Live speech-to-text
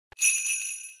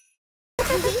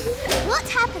What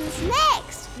happens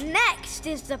next? Next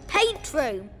is the paint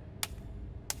room.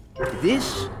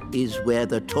 This is where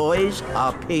the toys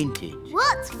are painted.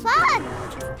 What fun!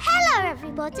 Hello,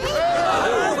 everybody.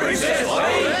 Hello, Princess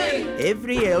Holly.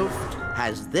 Every elf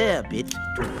has their bit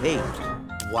to paint.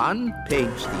 One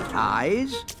paints the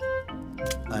eyes,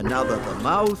 another the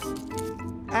mouth,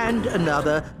 and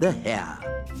another the hair.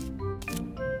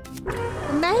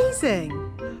 Amazing.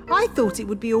 I thought it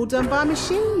would be all done by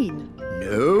machine.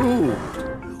 No,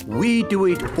 we do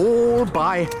it all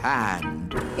by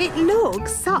hand. It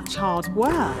looks such hard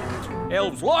work.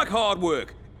 Elves like hard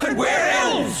work, and we're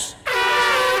elves.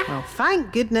 Well,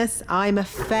 thank goodness I'm a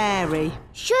fairy.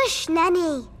 Shush,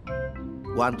 Nanny.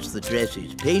 Once the dress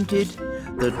is painted,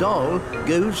 the doll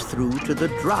goes through to the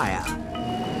dryer.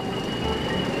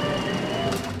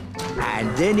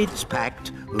 And then it's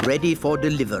packed, ready for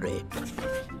delivery.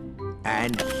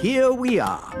 And here we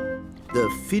are, the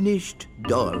finished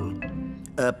doll.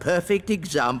 A perfect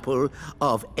example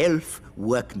of elf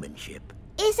workmanship.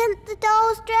 Isn't the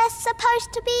doll's dress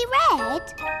supposed to be red?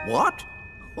 What?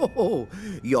 Oh,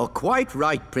 you're quite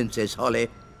right, Princess Holly.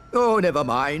 Oh, never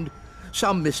mind.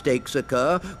 Some mistakes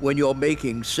occur when you're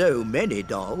making so many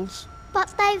dolls.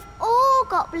 But they've all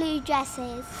got blue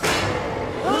dresses.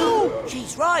 Oh,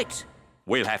 she's right.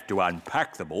 We'll have to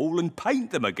unpack them all and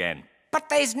paint them again. But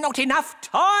there's not enough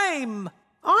time.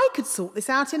 I could sort this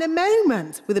out in a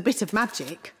moment with a bit of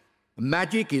magic.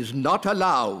 Magic is not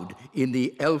allowed in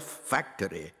the elf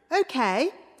factory.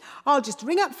 OK, I'll just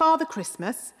ring up Father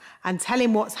Christmas and tell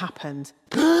him what's happened.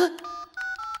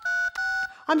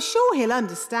 I'm sure he'll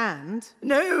understand.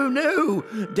 No,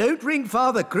 don't ring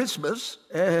Father Christmas.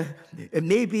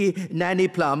 Maybe Nanny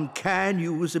Plum can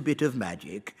use a bit of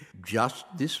magic. Just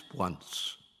this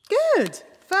once. Good.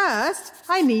 First,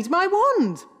 I need my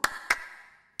wand.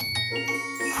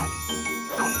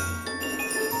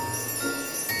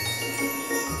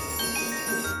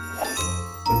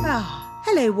 Ah,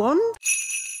 hello, wand.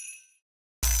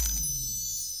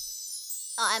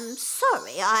 I'm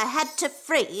sorry I had to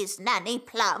freeze Nanny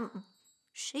Plum.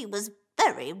 She was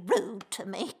very rude to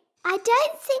me. I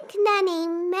don't think Nanny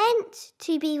meant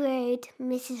to be rude,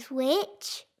 Mrs.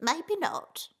 Witch. Maybe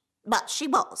not, but she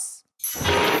was.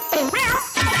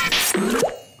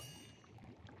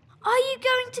 Are you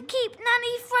going to keep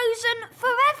Nanny frozen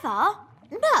forever?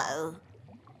 No.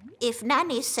 If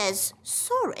Nanny says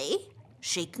sorry,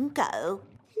 she can go.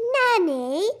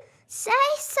 Nanny, say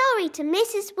sorry to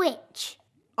Mrs. Witch.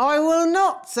 I will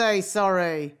not say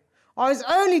sorry. I was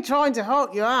only trying to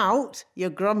help you out, you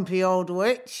grumpy old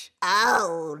witch.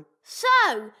 Oh.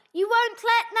 So, you won't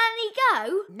let Nanny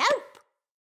go? Nope.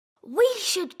 We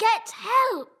should get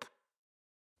help.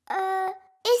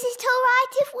 Is it all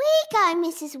right if we go,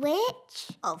 Mrs. Witch?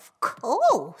 Of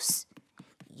course.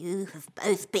 You have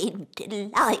both been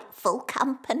delightful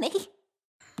company.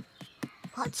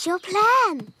 What's your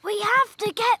plan? We have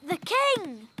to get the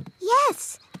king.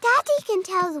 Yes, Daddy can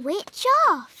tell the witch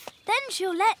off. Then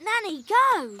she'll let Nanny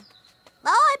go.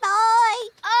 Bye-bye.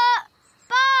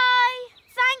 Bye.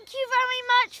 Thank you very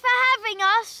much for having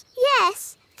us.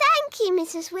 Yes, thank you,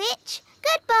 Mrs. Witch.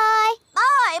 Goodbye.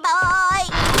 Bye-bye.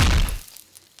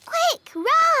 Quick,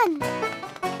 run! Daddy!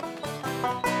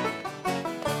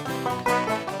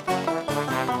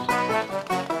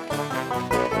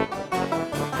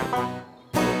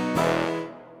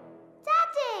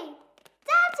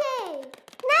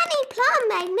 Nanny Plum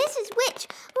made Mrs. Witch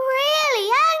really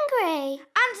angry.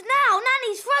 And now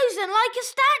Nanny's frozen like a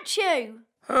statue.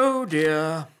 Oh,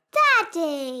 dear.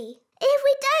 Daddy, if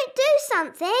we don't do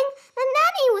something, then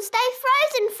Nanny will stay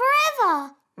frozen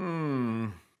forever.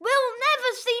 We'll never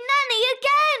see Nanny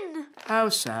again. How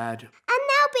sad. And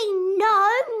there'll be no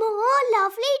more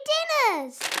lovely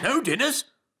dinners. No dinners?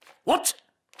 What?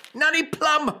 Nanny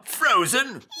Plum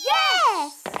frozen?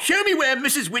 Yes! Show me where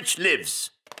Mrs. Witch lives.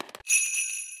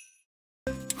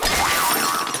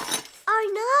 Oh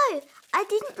no, I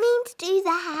didn't mean to do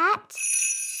that.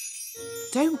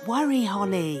 Don't worry,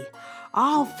 Holly.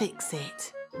 I'll fix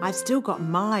it. I've still got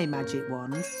my magic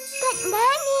wand. But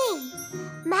Nanny,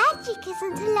 magic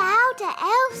isn't allowed at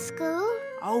elf school.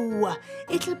 Oh,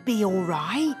 it'll be all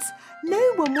right. No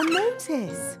one will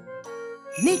notice.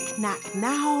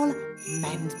 Knick-knack-knowl,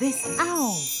 mend this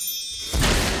owl.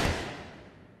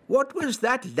 What was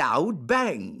that loud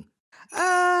bang?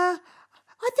 I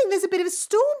think there's a bit of a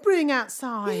storm brewing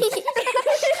outside.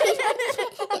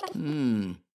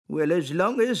 Well, as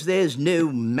long as there's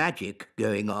no magic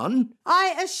going on.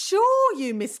 I assure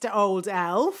you, Mr. Old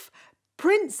Elf,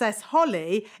 Princess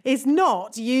Holly is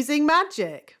not using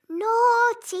magic.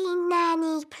 Naughty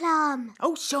Nanny Plum.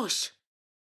 Oh, shush.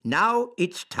 Now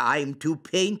it's time to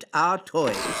paint our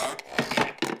toys.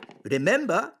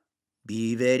 Remember,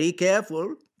 be very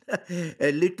careful.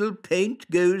 A little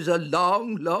paint goes a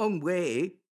long, long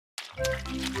way.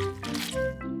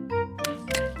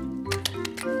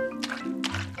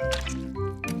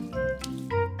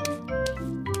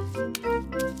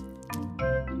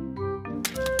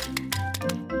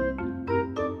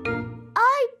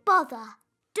 Oh, bother.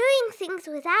 Doing things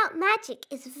without magic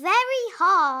is very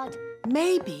hard.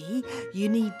 Maybe you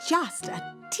need just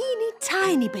a teeny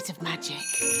tiny bit of magic.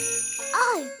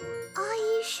 Oh, are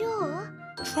you sure?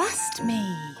 Trust me.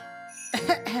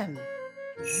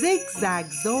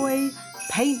 Zigzag Zoe,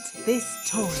 paint this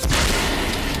toy.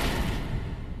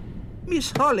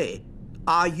 Miss Holly,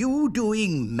 are you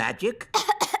doing magic?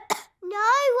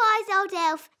 No, wise old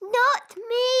elf, not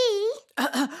me.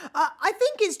 I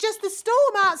think it's just the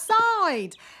storm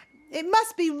outside. It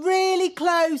must be really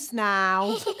close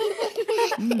now.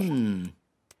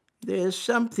 There's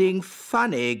something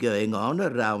funny going on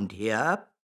around here.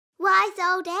 Wise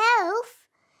old elf,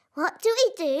 what do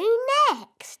we do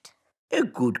next? A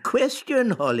good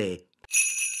question, Holly.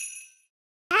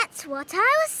 That's what I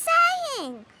was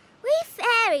saying. We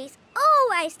fairies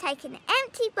always take an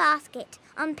empty basket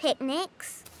on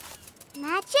picnics.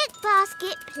 Magic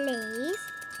basket, please.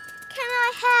 Can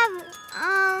I have,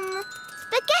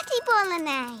 spaghetti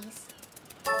bolognese?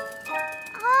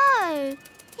 Oh,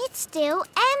 it's still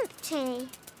empty.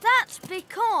 That's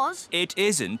because... It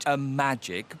isn't a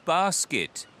magic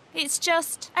basket. It's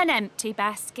just an empty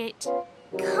basket.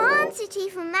 Can't it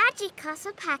even magic us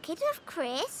a packet of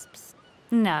crisps?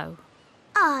 No.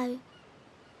 Oh.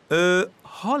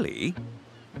 Holly?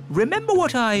 Remember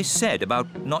what I said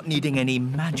about not needing any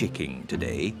magicking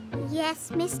today? Yes,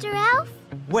 Mr. Elf?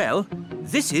 Well,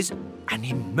 this is an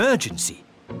emergency.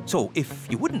 So if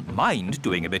you wouldn't mind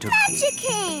doing a bit of...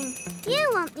 Magicking! You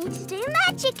want me to do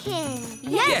magicking?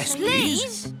 Yes,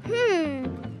 please.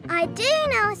 I do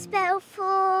know a spell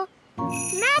for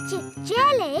magic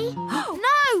jelly.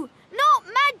 No, not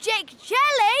magic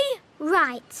jelly!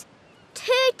 Right.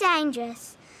 Too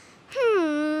dangerous.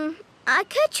 I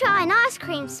could try an ice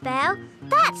cream spell.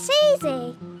 That's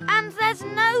easy. And there's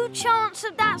no chance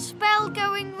of that spell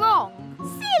going wrong.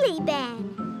 Silly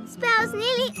Ben. Spells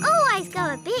nearly always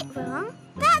go a bit wrong.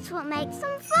 That's what makes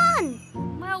them fun.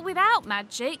 Well, without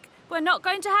magic, we're not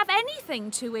going to have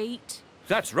anything to eat.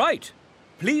 That's right.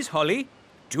 Please, Holly,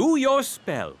 do your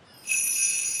spell.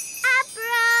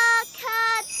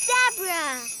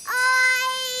 Abracadabra!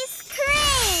 Ice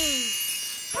cream!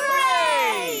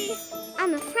 Hooray!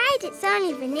 I'm afraid it's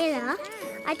only vanilla.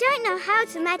 I don't know how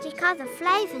to magic other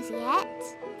flavours yet.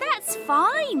 That's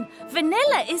fine.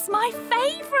 Vanilla is my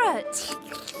favourite.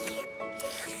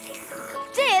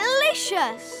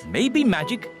 Delicious! Maybe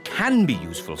magic can be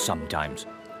useful sometimes.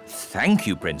 Thank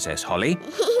you, Princess Holly.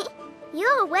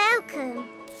 You're welcome.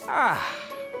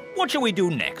 What shall we do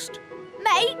next?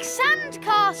 Make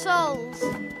sandcastles!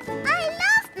 I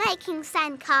love making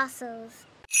sandcastles.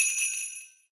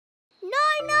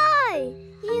 No!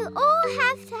 You all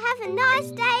have to have a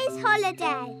nice day's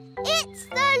holiday. It's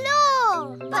the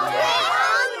law! But we're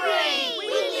hungry! We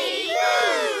need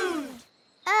food!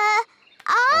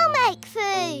 I'll make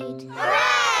food.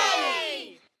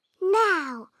 Hooray!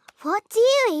 Now, what do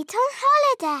you eat on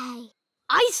holiday?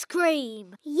 Ice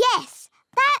cream! Yes,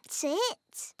 that's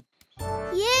it.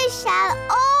 You shall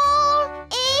all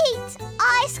eat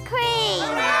ice cream.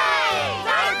 Hooray!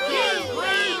 Thank you,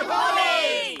 Queen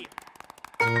Holly!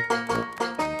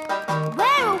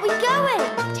 Where are we going?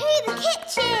 To the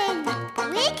kitchen.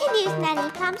 We can use Nanny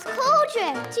Plum's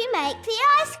cauldron to make the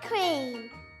ice cream.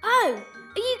 Oh,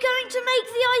 are you going to make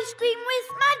the ice cream with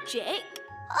magic?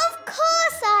 Of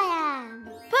course I am.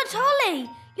 But Holly,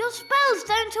 your spells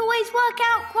don't always work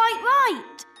out quite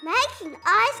right. Making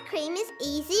ice cream is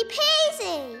easy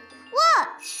peasy.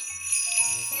 Watch.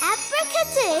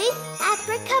 Abracadoo,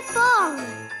 abracabong.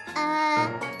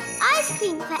 Ice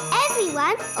cream for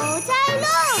everyone all day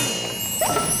long.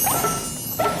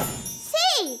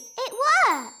 See, it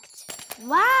worked.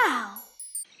 Wow!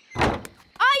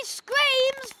 Ice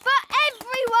creams for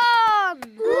everyone!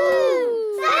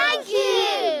 Ooh, thank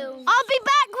you! I'll be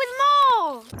back with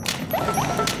more!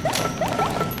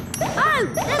 Oh,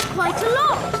 there's quite a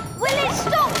lot! Will it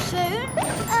stop soon?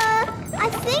 I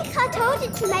think I told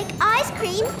it to make ice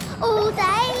cream all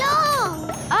day long.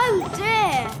 Oh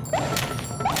dear!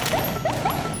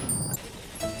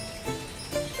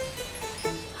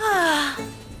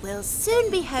 We'll soon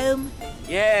be home.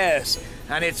 Yes,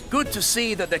 and it's good to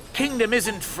see that the kingdom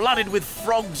isn't flooded with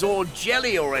frogs or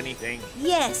jelly or anything.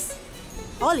 Yes.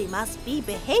 Holly must be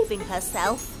behaving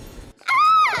herself.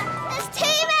 There's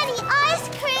too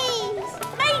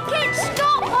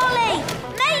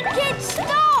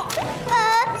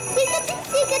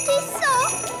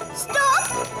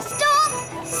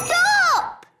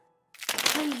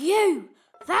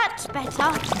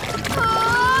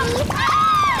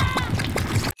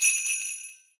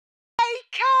Hey,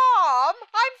 calm!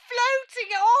 I'm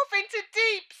floating off into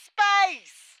deep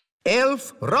space.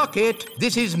 Elf, Rocket,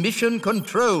 this is Mission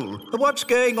Control. What's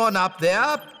going on up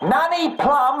there? Nanny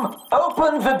Plum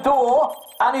opened the door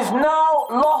and is now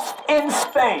lost in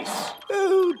space.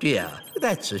 Oh, dear.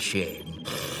 That's a shame.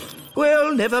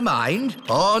 Well, never mind.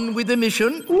 On with the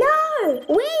mission. No,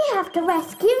 we have to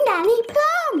rescue Nanny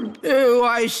Plum. Oh,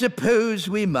 I suppose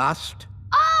we must.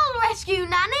 I'll rescue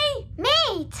Nanny.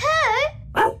 Me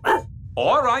too.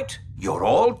 All right, you're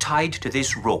all tied to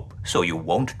this rope so you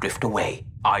won't drift away.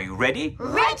 Are you ready?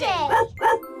 Ready.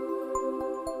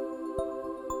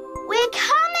 We're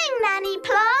coming, Nanny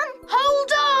Plum.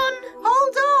 Hold on.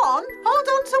 Hold on? Hold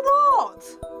on to what?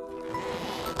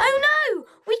 Oh no,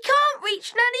 we can't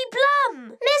reach Nanny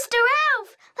Plum. Mr.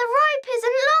 Elf, the rope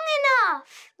isn't long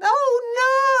enough. Oh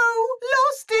no!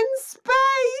 Lost in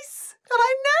space! And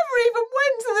I never even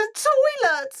went to the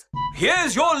toilet!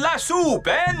 Here's your lasso,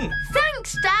 Ben.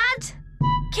 Thanks, Dad.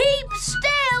 Keep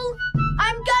still.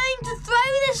 I'm going to throw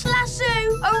this lasso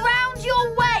around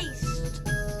your waist.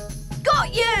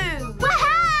 Got you!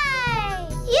 Wahey!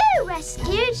 You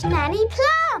rescued Nanny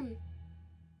Plum.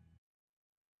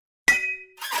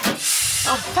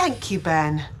 Oh, thank you,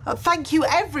 Ben. Thank you,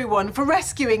 everyone, for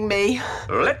rescuing me.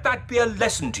 Let that be a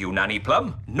lesson to you, Nanny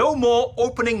Plum. No more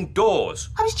opening doors.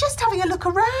 I was just having a look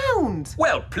around.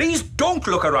 Well, please don't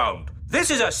look around.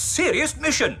 This is a serious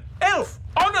mission. Elf,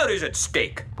 honour is at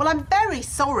stake. Well, I'm very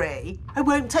sorry. I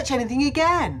won't touch anything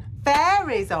again.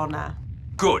 Fairy's honour.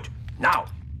 Good. Now,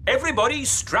 everybody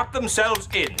strap themselves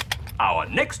in. Our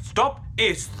next stop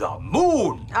is the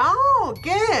moon. Oh,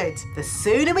 good. The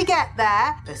sooner we get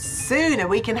there, the sooner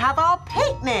we can have our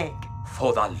picnic.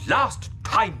 For the last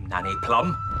time, Nanny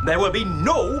Plum, there will be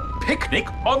no picnic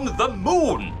on the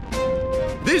moon.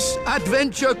 This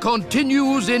adventure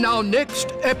continues in our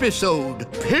next episode.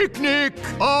 Picnic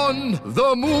on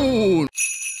the Moon.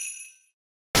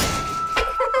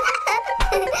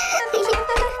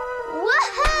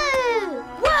 Woohoo!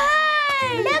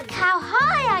 Way! Look how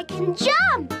high I can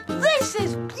jump. This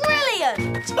is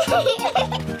brilliant!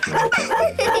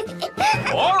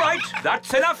 All right,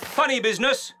 that's enough funny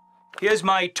business. Here's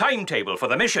my timetable for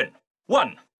the mission.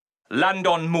 1, land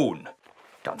on moon.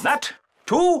 Done that.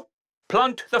 2,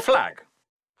 plant the flag.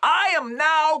 I am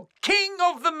now King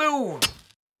of the Moon.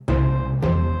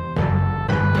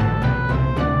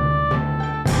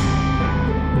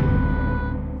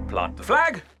 Plant the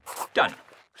flag. Done.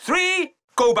 3,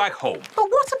 go back home. But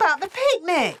what about the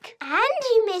picnic? And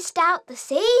you missed out the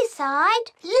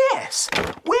seaside. Yes.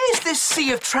 Where's this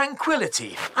Sea of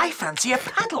Tranquility? I fancy a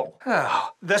paddle.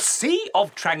 Oh, the Sea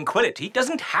of Tranquility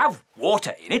doesn't have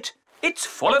water in it. It's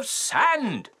full of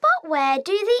sand. But where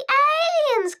do the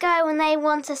aliens go when they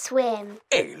want to swim?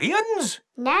 Aliens?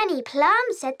 Nanny Plum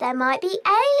said there might be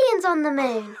aliens on the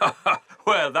moon.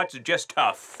 Well, that's just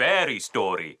a fairy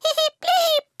story.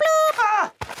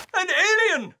 Ah, an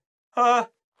alien!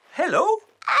 Hello?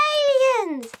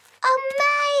 Aliens!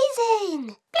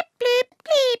 Amazing! Bleep, bleep,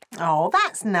 bleep. Oh,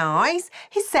 that's nice.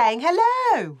 He's saying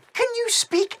hello. Can you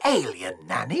speak alien,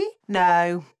 Nanny?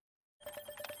 No.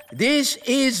 This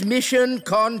is Mission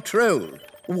Control.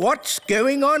 What's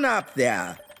going on up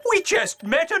there? We just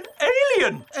met an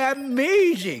alien.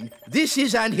 Amazing. This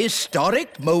is an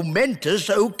historic, momentous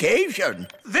occasion.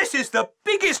 This is the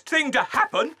biggest thing to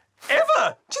happen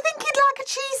ever. Do you think he'd like a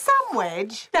cheese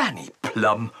sandwich? Nanny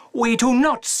Plum, we do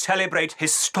not celebrate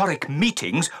historic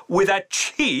meetings with a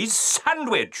cheese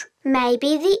sandwich.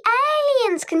 Maybe the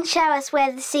aliens can show us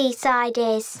where the seaside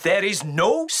is. There is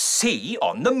no sea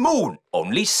on the moon,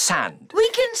 only sand. We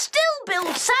can still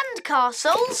build sand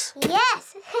castles.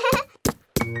 Yes.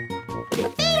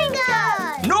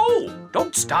 Fingers! No!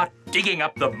 Don't start digging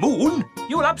up the moon.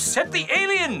 You'll upset the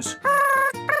aliens.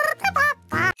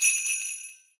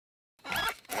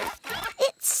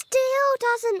 It still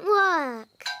doesn't work.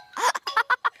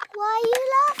 Why are you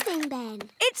laughing, Ben?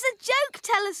 It's a joke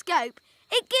telescope.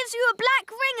 It gives you a black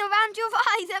ring around your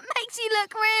eye that makes you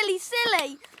look really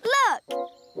silly. Look.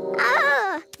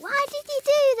 Oh, why did you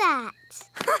do that?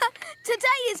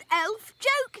 Today is Elf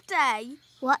Joke Day.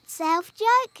 What's Elf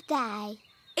Joke Day?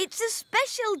 It's a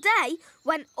special day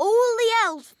when all the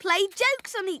elves play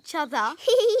jokes on each other.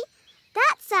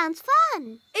 That sounds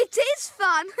fun. It is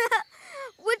fun.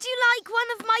 Would you like one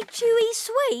of my chewy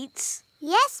sweets?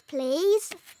 Yes,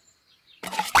 please.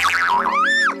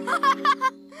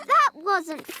 That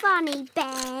wasn't funny,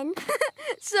 Ben.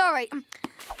 Sorry.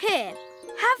 Here,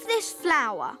 have this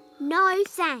flower. No,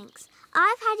 thanks.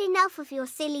 I've had enough of your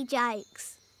silly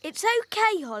jokes. It's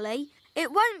okay, Holly.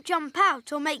 It won't jump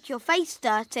out or make your face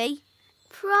dirty.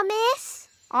 Promise?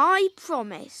 I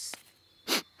promise.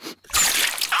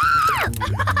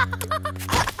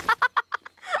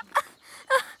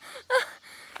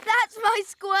 That's my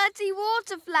squirty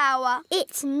water flower.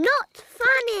 It's not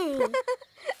funny.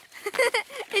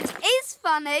 It is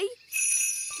funny.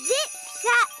 Zip,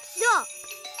 zap, zop.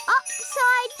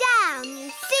 Upside down, you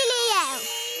silly elf.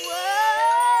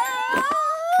 Whoa!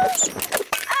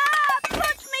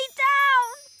 Put me down.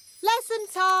 Lesson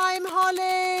time,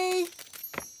 Holly.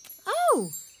 Oh,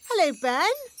 hello,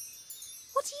 Ben.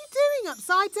 What are you doing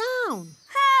upside down?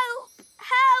 Help!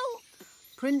 Help!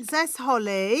 Princess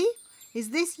Holly, is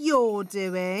this your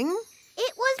doing?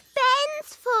 It was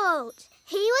Ben's fault.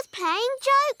 He was playing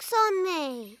jokes on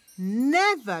me.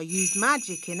 Never use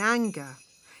magic in anger.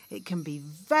 It can be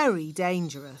very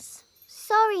dangerous.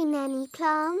 Sorry, Nanny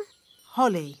Plum.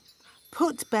 Holly,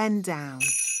 put Ben down.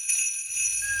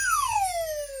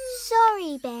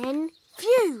 Sorry, Ben.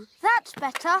 Phew, that's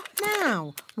better.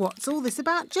 Now, what's all this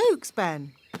about jokes,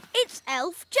 Ben? It's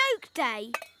Elf Joke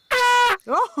Day.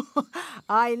 Oh,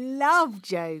 I love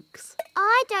jokes.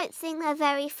 I don't think they're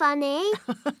very funny.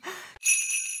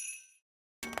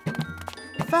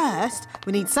 First,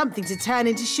 we need something to turn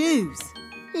into shoes.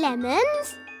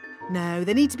 Lemons? No,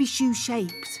 they need to be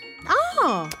shoe-shaped.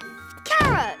 Ah!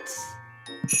 Carrots.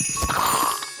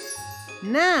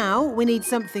 Now we need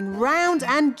something round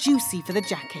and juicy for the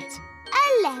jacket.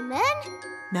 A lemon?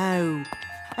 No,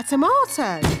 a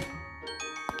tomato.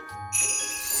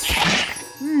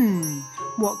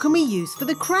 What can we use for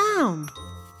the crown?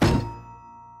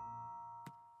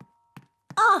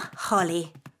 Ah,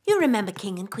 Holly. You remember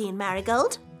King and Queen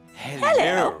Marigold?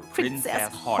 Hello,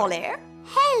 Princess Holly.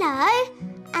 Hello.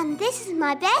 And this is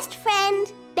my best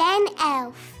friend, Ben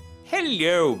Elf.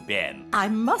 Hello, Ben. I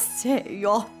must say,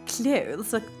 your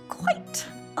clothes are quite,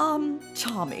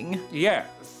 charming. Yes,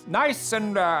 nice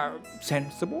and,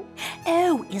 sensible.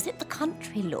 Oh, is it the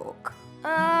country look?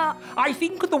 I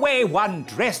think the way one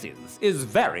dresses is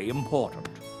very important.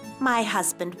 My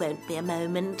husband won't be a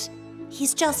moment.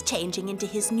 He's just changing into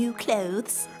his new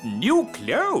clothes. New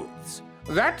clothes?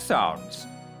 That sounds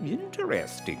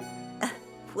interesting.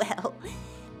 Well,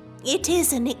 it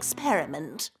is an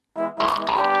experiment.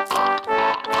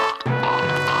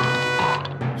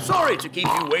 Sorry to keep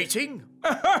you waiting.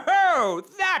 Oh,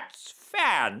 that's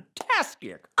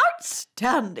fantastic.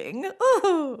 Outstanding.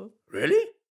 Oh. Really?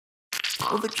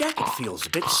 Well, the jacket feels a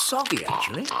bit soggy,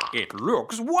 actually. It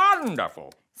looks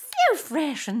wonderful. So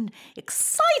fresh and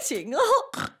exciting.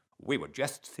 Oh. We were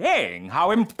just saying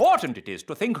how important it is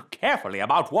to think carefully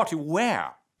about what you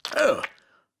wear. Oh,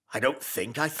 I don't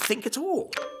think I think at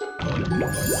all.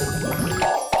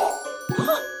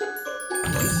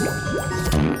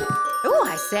 Oh,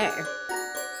 I say.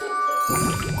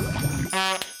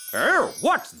 Oh,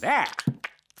 what's that?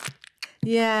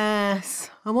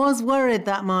 Yes, I was worried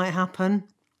that might happen.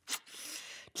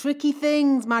 Tricky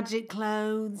things, magic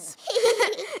clothes.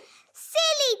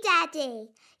 Silly Daddy.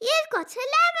 You've got a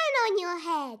lemon on your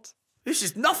head. This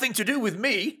is nothing to do with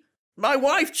me. My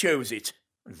wife chose it.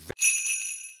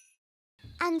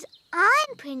 And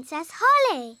I'm Princess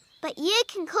Holly, but you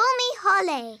can call me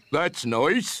Holly. That's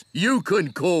nice. You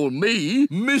can call me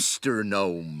Mr.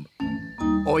 Gnome.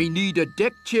 I need a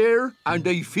deck chair and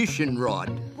a fishing rod.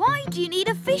 Why do you need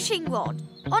a fishing rod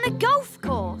on a golf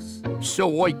course?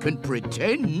 So I can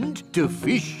pretend to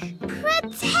fish.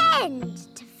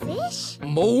 Pretend to fish?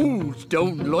 Moles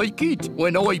don't like it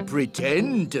when I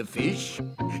pretend to fish.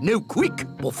 Now quick,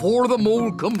 before the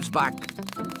mole comes back.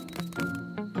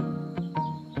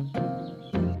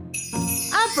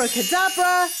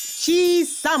 Abracadabra,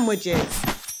 cheese sandwiches.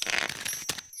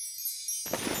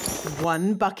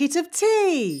 1 bucket of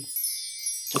tea.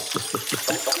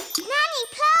 Nanny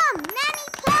Plum! Nanny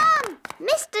Plum!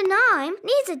 Mr. Gnome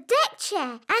needs a deck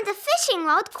chair and a fishing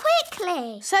rod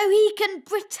quickly. So he can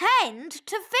pretend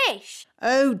to fish.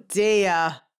 Oh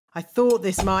dear, I thought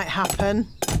this might happen.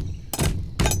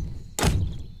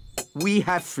 We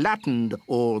have flattened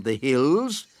all the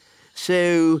hills,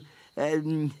 so,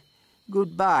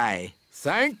 goodbye.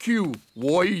 Thank you,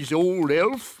 wise old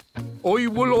elf. I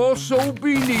will also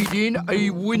be needing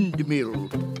a windmill.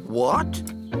 What?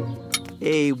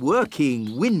 A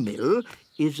working windmill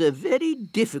is a very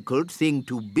difficult thing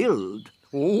to build.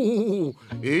 Oh,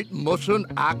 it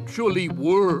mustn't actually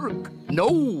work.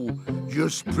 No,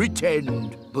 just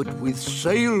pretend, but with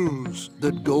sails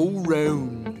that go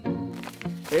round.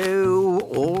 Oh,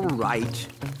 all right.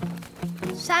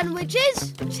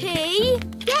 Sandwiches, tea,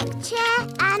 deck chair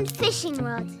and fishing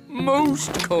rod.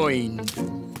 Most kind.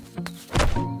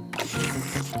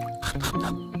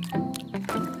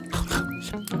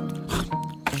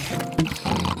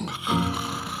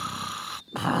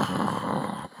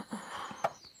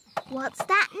 What's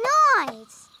that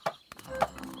noise?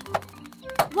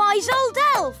 Wise old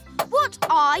elf, what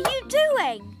are you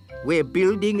doing? We're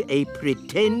building a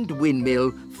pretend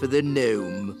windmill for the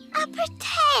gnome. A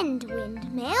pretend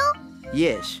windmill?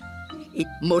 Yes, it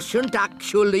mustn't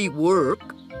actually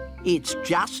work. It's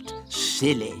just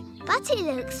silly. But it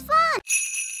looks fun.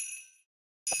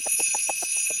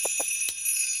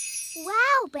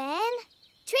 Wow, Ben.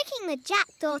 Tricking the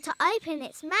jackdaw to open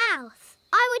its mouth.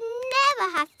 I would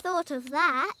never have thought of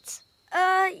that.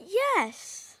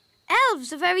 Yes.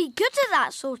 Elves are very good at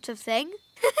that sort of thing.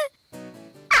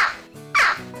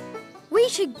 We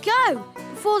should go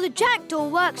before the jackdaw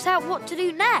works out what to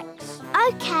do next.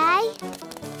 OK.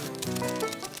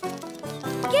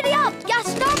 Giddy up,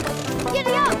 Gaston!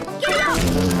 Giddy up! Giddy up!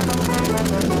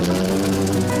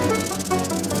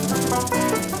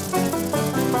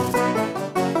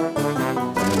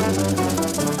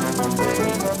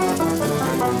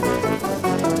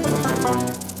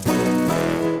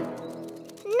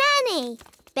 Nanny,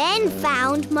 Ben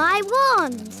found my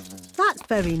wand. That's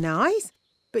very nice,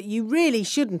 but you really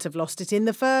shouldn't have lost it in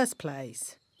the first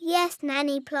place. Yes,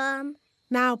 Nanny Plum.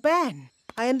 Now, Ben,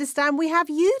 I understand we have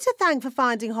you to thank for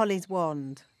finding Holly's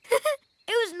wand. It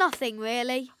was nothing,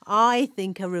 really. I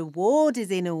think a reward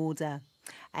is in order.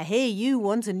 I hear you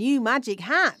want a new magic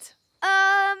hat.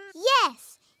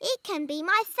 Yes, it can be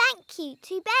my thank you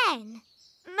to Ben.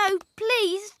 No,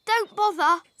 please, don't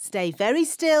bother. Stay very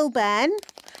still, Ben.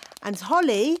 And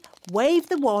Holly, wave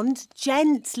the wand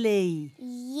gently.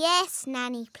 Yes,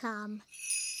 Nanny Plum.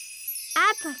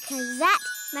 Abracazat,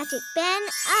 Magic Ben,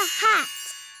 a hat.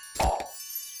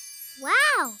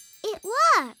 Wow, it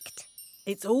worked.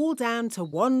 It's all down to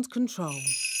wand control.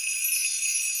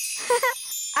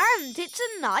 And it's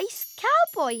a nice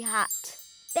cowboy hat.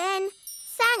 Ben,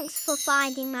 thanks for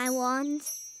finding my wand.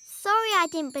 Sorry I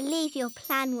didn't believe your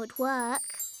plan would work.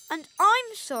 And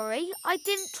I'm sorry I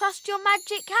didn't trust your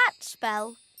magic hat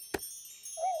spell.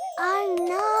 Oh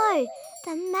no,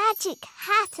 the magic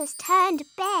hat has turned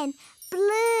Ben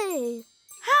blue.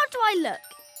 How do I look?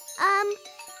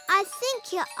 I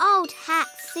think your old hat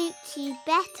suits you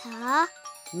better.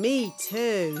 Me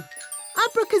too.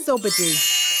 Abracazobadoo.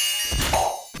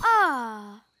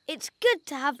 Ah, it's good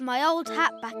to have my old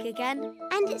hat back again.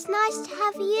 And it's nice to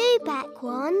have you back,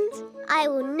 Wand. I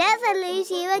will never lose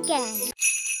you again.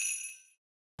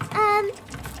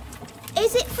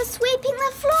 Is it for sweeping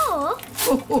the floor?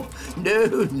 Oh,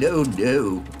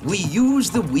 no. We use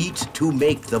the wheat to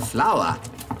make the flour.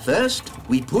 First,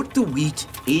 we put the wheat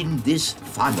in this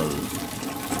funnel.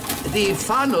 The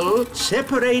funnel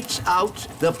separates out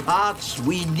the parts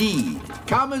we need.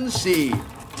 Come and see.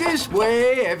 This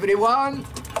way, everyone.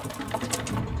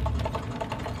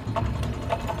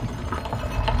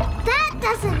 That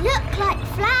doesn't look like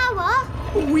flour.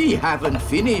 We haven't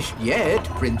finished yet,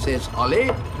 Princess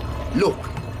Holly. Look,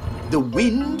 the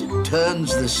wind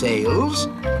turns the sails.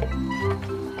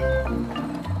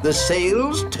 The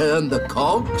sails turn the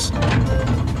cogs.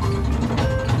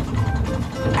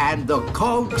 And the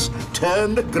cogs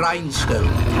turn the grindstone.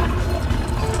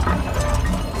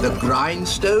 The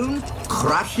grindstone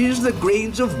crushes the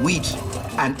grains of wheat,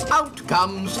 and out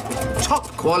comes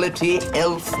top-quality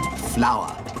elf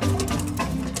flour.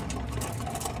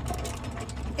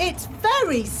 It's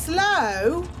very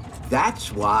slow.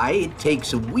 That's why it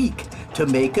takes a week to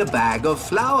make a bag of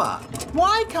flour.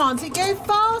 Why can't it go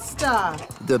faster?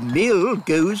 The mill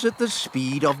goes at the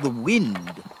speed of the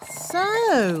wind.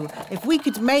 So, if we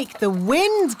could make the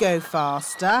wind go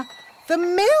faster, the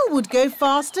mill would go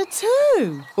faster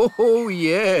too. Oh,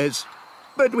 yes.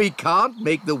 But we can't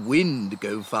make the wind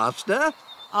go faster.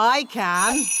 I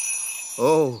can.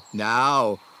 Oh,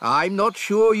 now, I'm not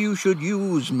sure you should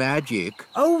use magic.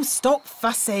 Oh, stop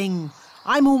fussing.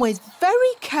 I'm always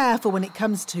very careful when it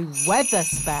comes to weather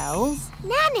spells.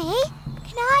 Nanny,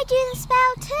 can I do the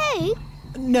spell too?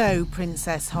 No,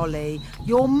 Princess Holly.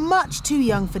 You're much too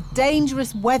young for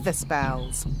dangerous weather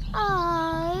spells.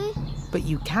 Oh. But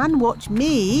you can watch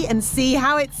me and see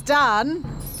how it's done.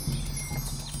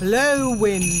 Blow,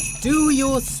 winds, do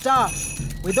your stuff.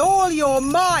 With all your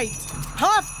might.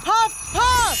 Puff, puff,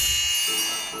 puff!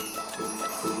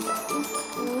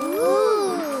 Ooh.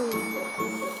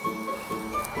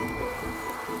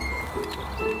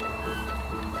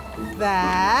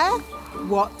 There.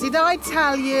 What did I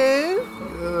tell you?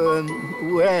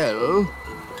 Well...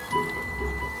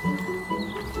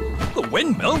 The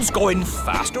windmill's going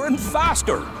faster and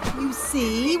faster. You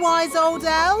see, wise old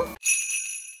elf?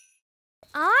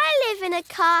 I live in a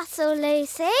castle,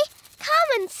 Lucy. Come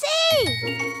and see.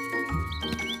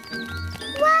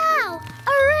 Wow,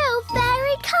 a real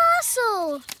fairy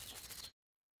castle.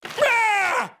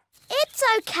 Ah!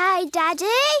 OK, Daddy.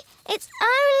 It's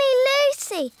only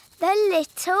Lucy, the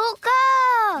little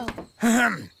girl.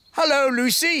 Hello,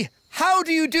 Lucy. How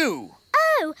do you do?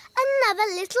 Oh, another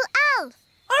little elf.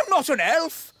 I'm not an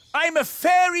elf. I'm a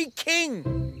fairy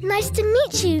king. Nice to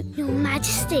meet you, Your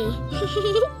Majesty.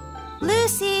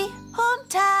 Lucy, home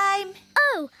time.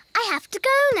 Oh, I have to go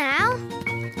now.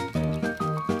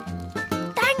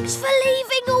 Thanks for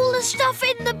leaving all the stuff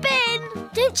in the bin.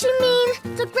 Don't you mean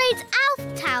the Great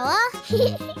Elf Tower?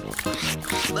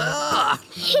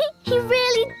 He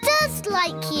really does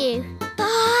like you.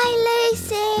 Bye,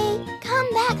 Lucy.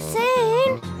 Come back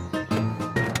soon.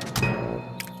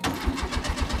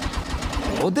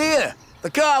 Oh dear,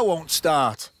 the car won't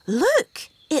start. Look,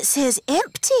 it says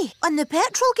empty on the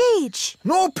petrol gauge.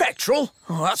 No petrol?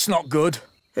 Oh, that's not good.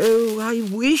 Oh, I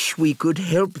wish we could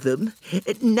help them.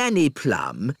 Nanny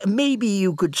Plum, maybe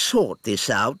you could sort this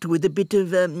out with a bit of,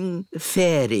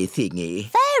 fairy thingy.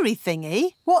 Fairy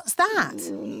thingy? What's that?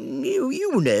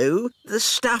 You know, the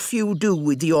stuff you do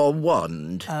with your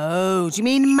wand. Oh, do you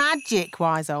mean magic,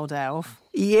 wise old elf?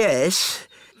 Yes.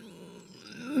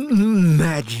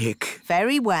 Magic.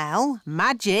 Very well.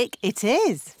 Magic it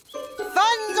is.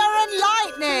 Thunder and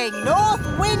lightning! North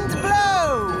wind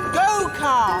blow! Go,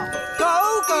 car!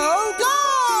 Go, go, go!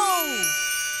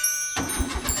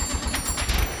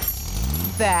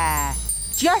 There.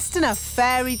 Just enough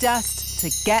fairy dust to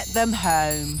get them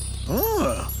home.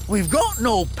 Oh, we've got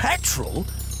no petrol,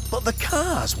 but the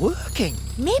car's working.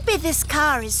 Maybe this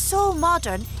car is so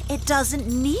modern it doesn't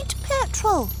need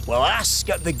petrol. Well, ask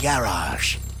at the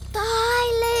garage.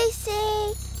 Bye,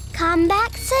 Lucy. Come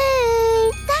back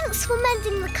soon. Thanks for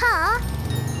mending the car.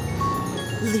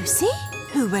 Lucy,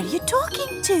 who were you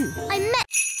talking to? I met...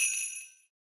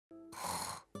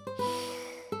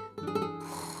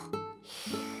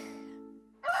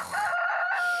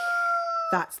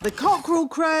 That's the cockerel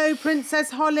crow,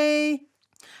 Princess Holly.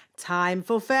 Time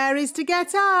for fairies to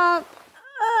get up.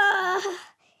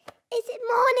 Is it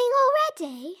morning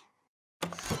already?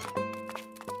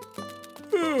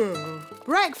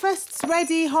 Breakfast's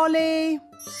ready, Holly.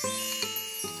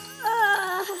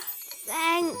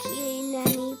 Thank you,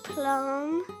 Nanny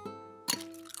Plum.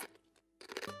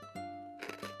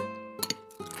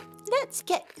 Let's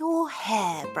get your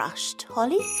hair brushed,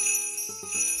 Holly.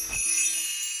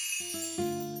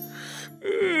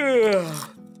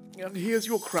 And here's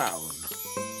your crown.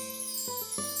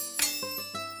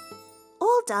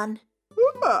 All done.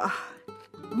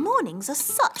 Mornings are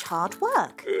such hard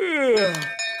work.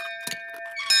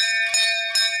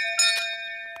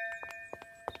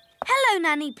 Hello,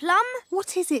 Nanny Plum.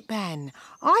 What is it, Ben?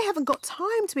 I haven't got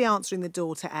time to be answering the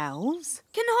door to elves.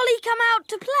 Can Holly come out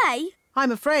to play?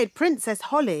 I'm afraid Princess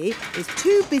Holly is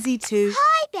too busy to...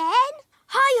 Hi, Ben.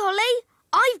 Hi, Holly.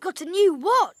 I've got a new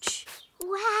watch.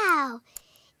 Wow.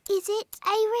 Is it a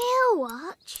real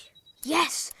watch?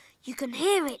 Yes, you can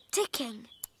hear it ticking.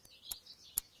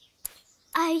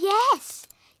 Oh, yes.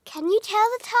 Can you tell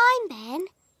the time, Ben?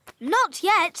 Not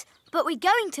yet, but we're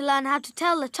going to learn how to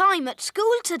tell the time at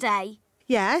school today.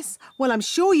 Yes? Well, I'm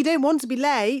sure you don't want to be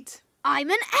late. I'm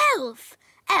an elf.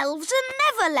 Elves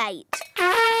are never late.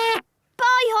 Bye,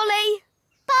 Holly.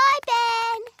 Bye,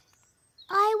 Ben.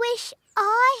 I wish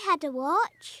I had a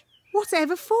watch.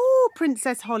 Whatever for,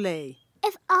 Princess Holly?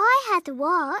 If I had a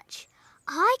watch,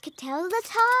 I could tell the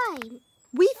time.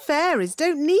 We fairies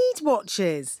don't need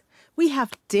watches. We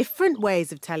have different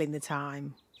ways of telling the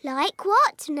time. Like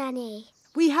what, Nanny?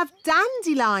 We have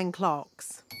dandelion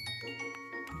clocks.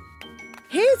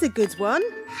 Here's a good one.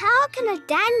 How can a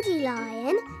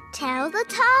dandelion tell the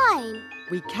time?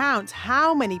 We count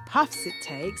how many puffs it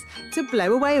takes to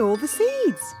blow away all the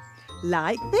seeds.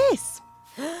 Like this.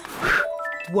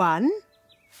 1,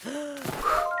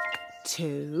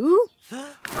 2,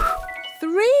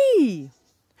 3.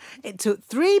 It took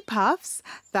 3 puffs.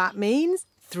 That means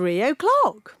 3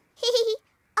 o'clock.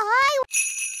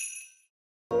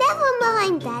 Never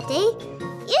mind, Daddy.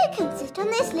 You can sit on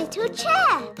this little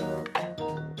chair.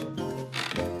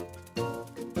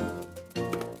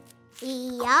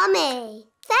 Yummy.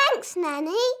 Thanks,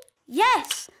 Nanny.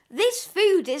 Yes, this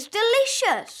food is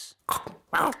delicious.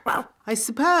 I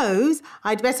suppose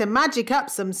I'd better magic up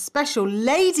some special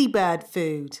ladybird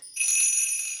food.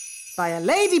 By a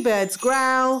ladybird's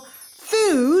growl,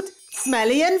 food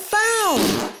smelly and foul.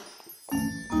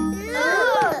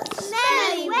 Ooh,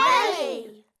 smelly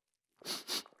welly.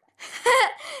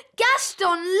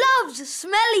 Gaston loves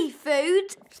smelly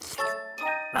food.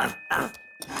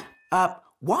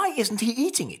 Why isn't he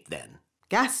eating it then?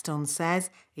 Gaston says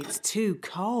it's too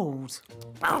cold.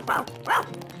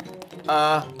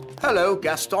 Hello,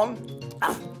 Gaston.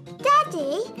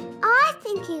 Daddy, I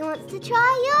think he wants to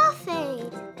try your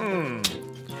food.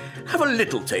 Have a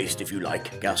little taste if you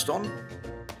like, Gaston.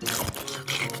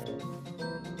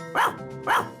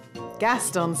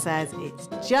 Gaston says it's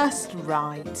just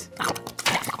right.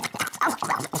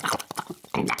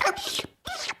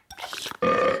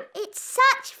 It's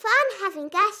such fun having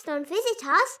Gaston visit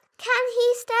us. Can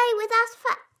he stay with us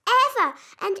forever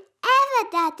and ever,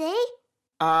 Daddy?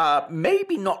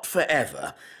 Maybe not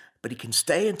forever, but he can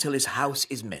stay until his house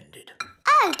is mended.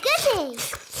 Oh, goody!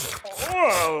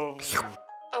 Whoa.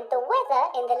 And the weather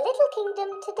in the little kingdom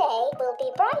today will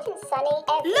be bright and sunny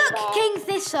everywhere. Look, King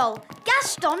Thistle!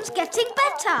 Gaston's getting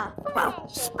better!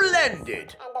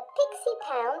 Splendid! And the Pixie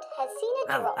Pound has seen a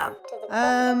drop to the $1.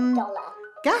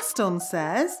 Gaston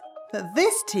says that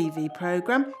this TV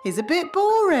programme is a bit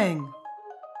boring.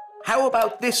 How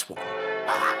about this one?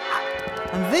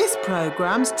 And this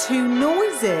programme's too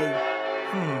noisy.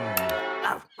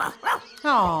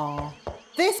 Aw,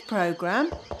 this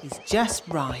programme is just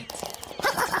right.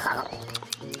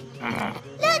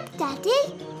 Look,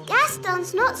 Daddy!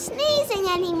 Gaston's not sneezing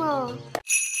anymore.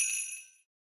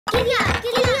 Giddy up,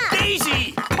 giddy up!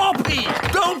 Daisy! Poppy!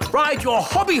 Don't ride your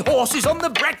hobby horses on the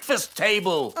breakfast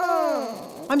table!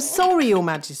 I'm sorry, Your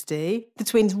Majesty. The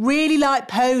twins really like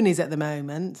ponies at the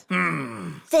moment.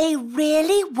 They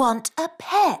really want a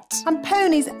pet. And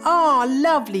ponies are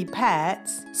lovely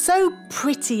pets. So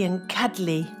pretty and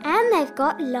cuddly. And they've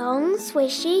got long,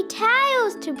 swishy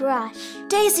tails to brush.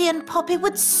 Daisy and Poppy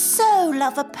would so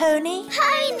love a pony.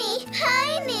 Pony,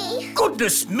 pony!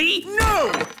 Goodness me, no!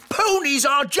 Ponies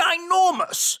are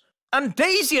ginormous! And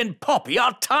Daisy and Poppy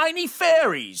are tiny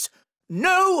fairies.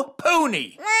 No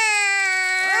pony!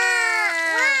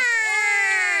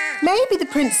 Maybe the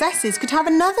princesses could have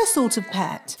another sort of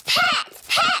pet. Pet,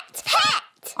 pet,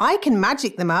 pet! I can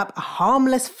magic them up a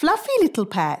harmless, fluffy little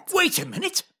pet. Wait a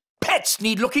minute. Pets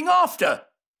need looking after.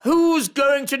 Who's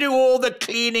going to do all the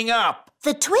cleaning up?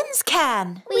 The twins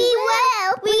can. We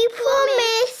will, we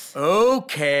promise.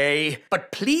 OK,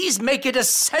 but please make it a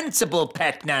sensible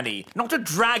pet, Nanny, not a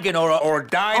dragon or a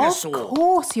dinosaur. Of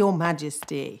course, Your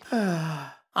Majesty.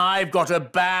 I've got a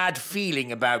bad feeling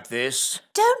about this.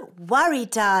 Don't worry,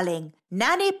 darling.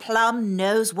 Nanny Plum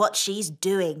knows what she's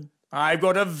doing. I've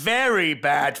got a very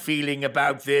bad feeling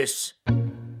about this.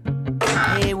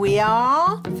 Here we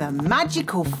are, the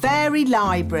magical fairy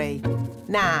library.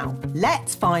 Now,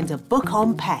 let's find a book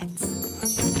on pets.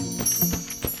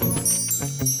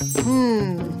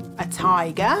 A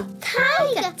tiger?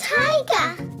 Tiger,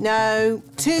 tiger! No,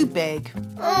 too big.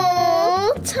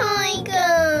 Oh,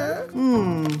 tiger!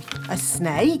 A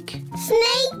snake?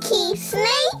 Snakey,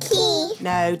 snakey!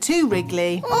 No, too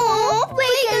wriggly. Oh,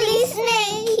 wiggly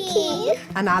snakey!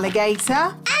 An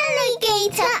alligator?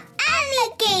 Alligator,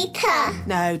 alligator!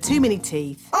 No, too many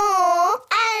teeth. Oh,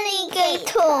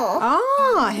 alligator!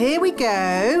 Ah, here we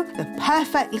go. The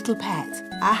perfect little pet.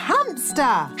 A hamster.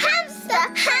 Hamster,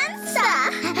 hamster!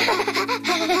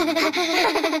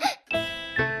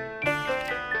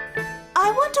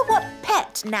 I wonder what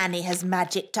pet Nanny has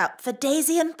magicked up for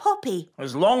Daisy and Poppy.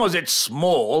 As long as it's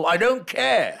small, I don't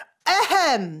care.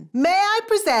 Ahem! May I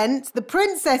present the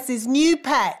princess's new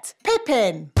pet,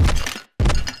 Pippin?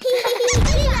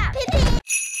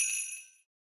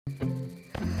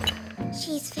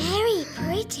 She's very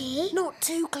pretty. Not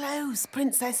too close,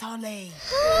 Princess Holly.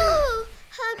 Oh,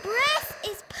 her breath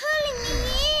is pulling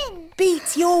me in.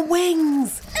 Beat your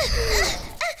wings.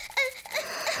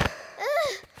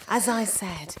 As I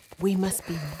said, we must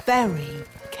be very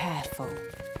careful.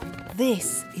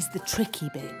 This is the tricky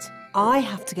bit. I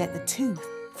have to get the tooth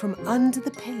from under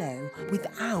the pillow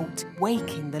without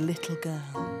waking the little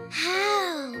girl.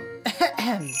 How?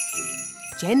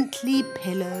 Gently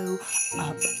pillow,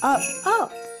 up, up,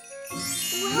 up.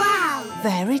 Wow!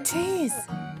 There it is.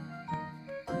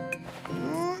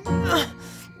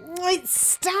 It's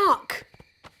stuck.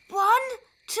 1,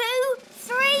 2,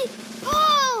 3,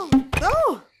 pull!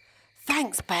 Oh!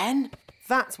 Thanks, Ben.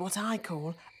 That's what I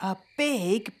call a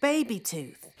big baby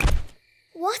tooth.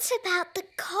 What about the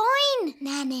coin,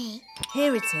 Nanny?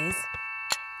 Here it is.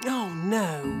 Oh,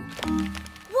 no.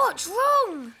 What's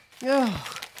wrong? Oh,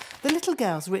 the little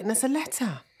girl's written us a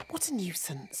letter. What a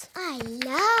nuisance. I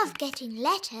love getting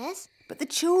letters. But the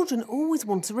children always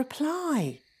want a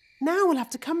reply. Now we'll have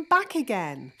to come back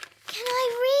again. Can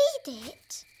I read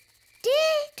it?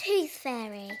 Dear Tooth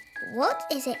Fairy, what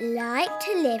is it like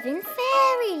to live in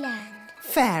Fairyland?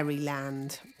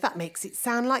 Fairyland. That makes it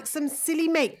sound like some silly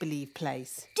make-believe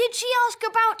place. Did she ask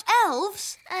about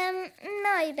elves?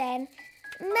 No, Ben.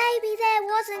 Maybe there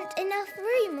wasn't enough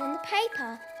room on the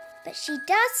paper. But she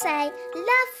does say,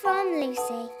 love from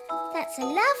Lucy. That's a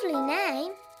lovely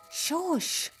name.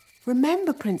 Shush.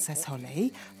 Remember, Princess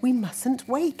Holly, we mustn't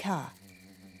wake her.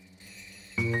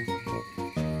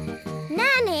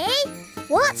 Nanny,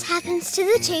 what happens to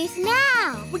the tooth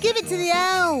now? We'll give it to the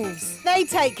elves. They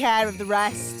take care of the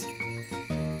rest.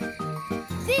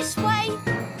 This way.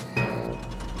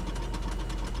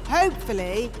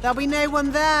 Hopefully, there'll be no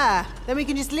one there. Then we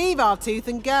can just leave our tooth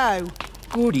and go.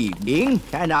 Good evening.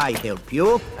 Can I help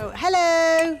you? Oh,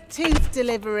 hello. Tooth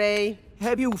delivery.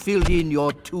 Have you filled in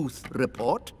your tooth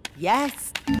report?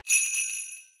 Yes.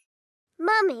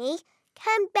 Mummy,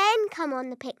 can Ben come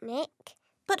on the picnic?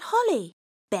 But Holly,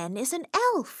 Ben is an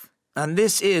elf. And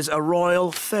this is a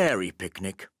royal fairy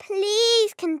picnic.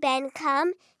 Please, can Ben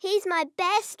come? He's my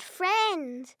best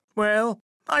friend. Well,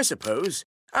 I suppose,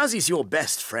 as he's your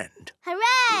best friend.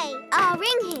 Hooray! I'll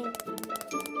ring him.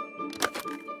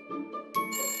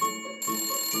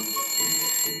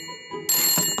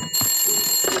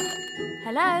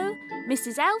 Hello,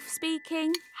 Mrs. Elf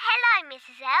speaking. Hello,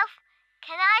 Mrs. Elf.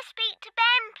 Can I speak to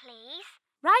Ben, please?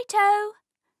 Righto.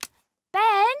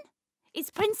 Ben, it's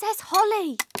Princess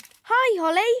Holly. Hi,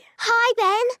 Holly. Hi,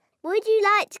 Ben. Would you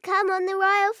like to come on the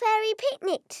Royal Fairy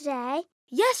picnic today?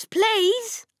 Yes,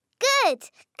 please.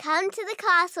 Good. Come to the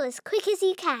castle as quick as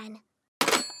you can.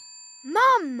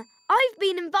 Mum, I've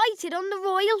been invited on the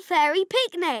Royal Fairy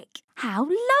picnic. How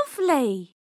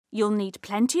lovely. You'll need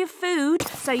plenty of food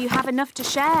so you have enough to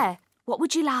share. What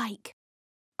would you like?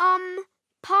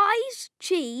 Pies,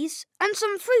 cheese and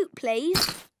some fruit,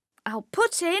 please. I'll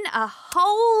put in a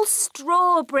whole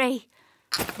strawberry.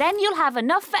 Then you'll have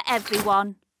enough for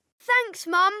everyone. Thanks,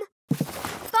 Mum.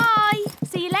 Bye.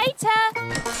 See you later.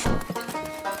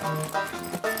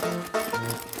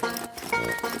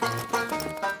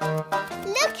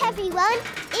 Look, everyone.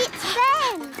 It's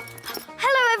Ben.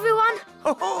 Hello, everyone.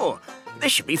 Oh,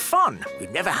 this should be fun.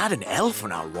 We've never had an elf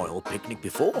on our royal picnic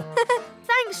before.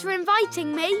 Thanks for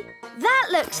inviting me. That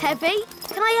looks heavy.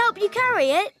 Can I help you carry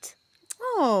it?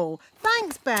 Oh,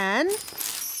 thanks, Ben.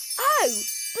 Oh,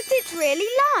 but it's really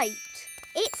light.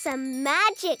 It's a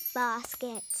magic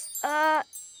basket.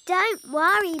 Don't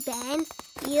worry, Ben.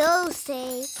 You'll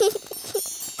see.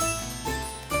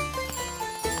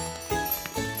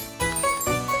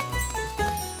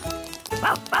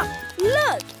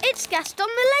 Look, it's Gaston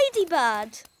the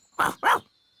ladybird.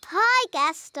 Hi,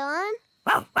 Gaston.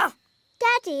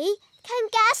 Daddy, can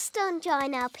Gaston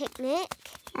join our picnic?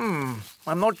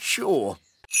 I'm not sure.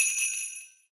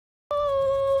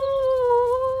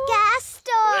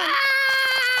 Gaston!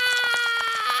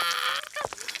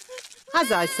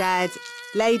 As I said,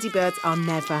 ladybirds are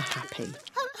never happy.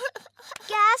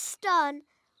 Gaston,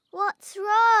 what's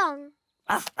wrong?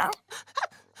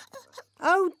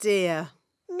 Oh, dear.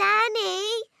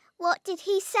 Nanny, what did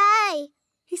he say?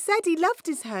 He said he loved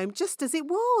his home just as it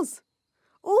was.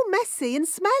 All messy and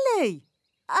smelly.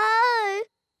 Oh,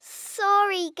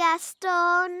 sorry,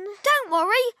 Gaston. Don't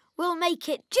worry, we'll make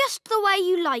it just the way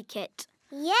you like it.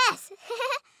 Yes,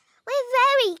 we're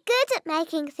very good at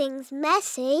making things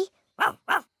messy.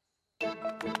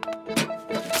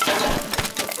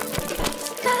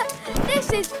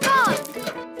 This is fun.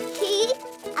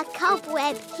 A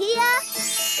cobweb here,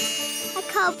 a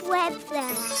cobweb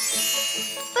there.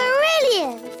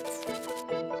 Brilliant!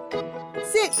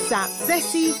 Zip-zap,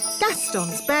 zessie,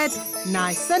 Gaston's bed,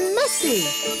 nice and messy.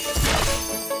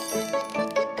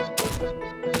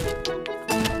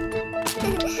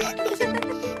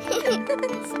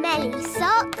 Smelly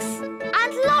socks.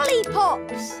 And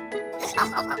lollipops.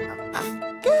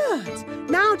 Good.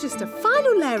 Now just a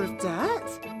final layer of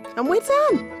dirt and we're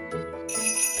done.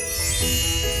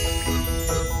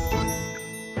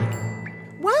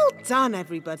 Well done,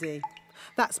 everybody.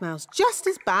 That smells just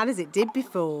as bad as it did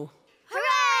before.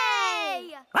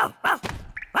 Hooray!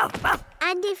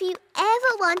 And if you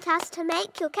ever want us to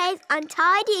make your cave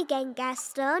untidy again,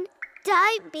 Gaston,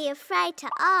 don't be afraid to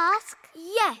ask.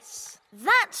 Yes,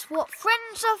 that's what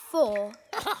friends are for.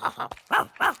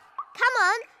 Come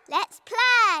on, let's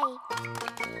play.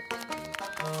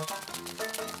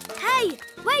 Hey,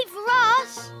 wait for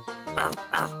us.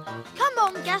 Come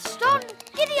on, Gaston.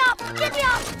 Giddy up, giddy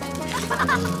up.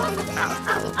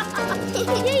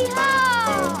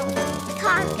 Yee-haw!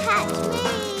 Can't catch me.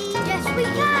 Yes, we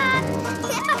can.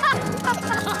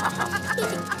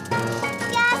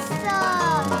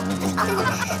 Gaston!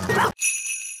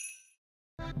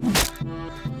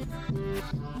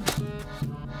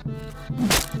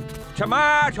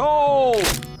 Tomato!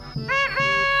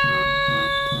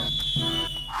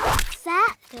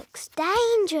 That looks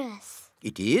dangerous.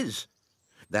 It is.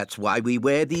 That's why we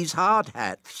wear these hard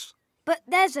hats. But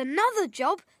there's another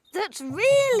job that's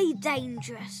really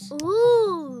dangerous.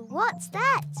 Ooh, what's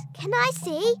that? Can I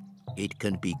see? It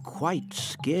can be quite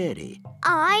scary.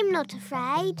 I'm not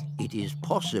afraid. It is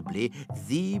possibly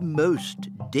the most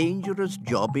dangerous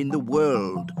job in the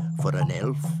world for an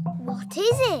elf. What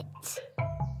is it?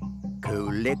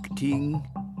 Collecting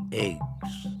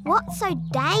eggs. What's so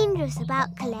dangerous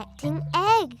about collecting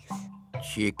eggs?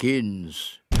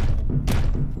 Chickens.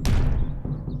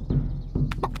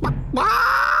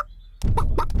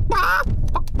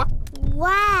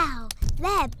 Wow,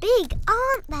 they're big,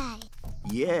 aren't they?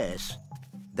 Yes,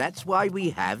 that's why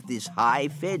we have this high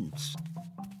fence.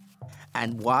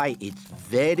 And why it's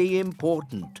very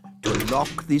important to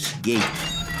lock this gate.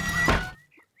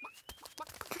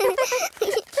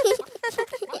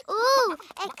 Ooh,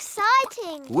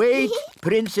 exciting! Wait,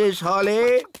 Princess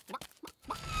Holly.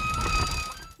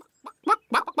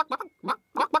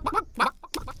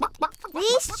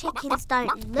 These chickens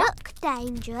don't look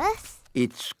dangerous.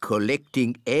 It's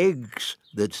collecting eggs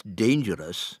that's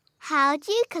dangerous. How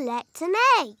do you collect an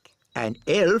egg? An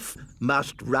elf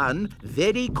must run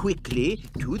very quickly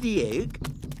to the egg,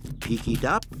 pick it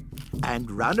up, and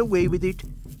run away with it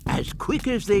as quick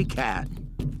as they can.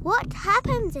 What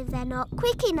happens if they're not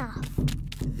quick enough?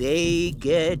 They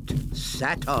get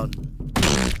sat on.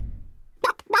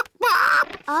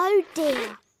 Oh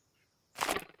dear.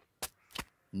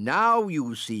 Now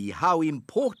you see how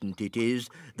important it is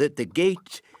that the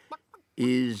gate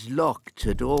is locked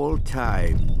at all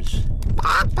times.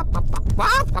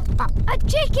 A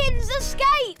chicken's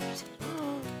escaped!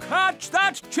 Catch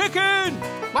that chicken!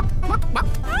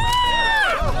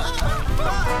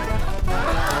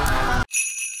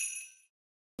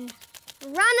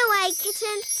 Run away,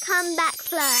 kitten. Come back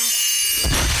first.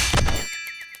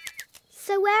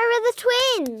 So where are the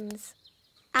twins?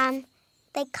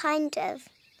 They kind of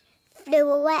flew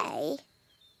away.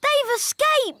 They've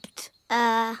escaped!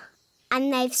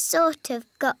 And they've sort of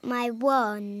got my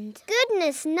wand.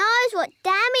 Goodness knows what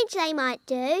damage they might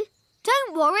do.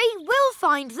 Don't worry, we'll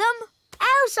find them.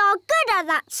 Elves are good at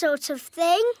that sort of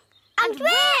thing. And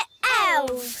we're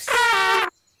elves!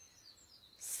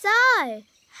 So,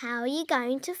 how are you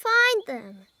going to find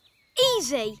them?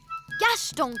 Easy.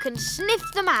 Gaston can sniff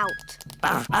them out.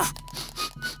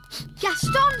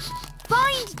 Gaston,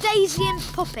 find Daisy and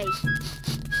Poppy.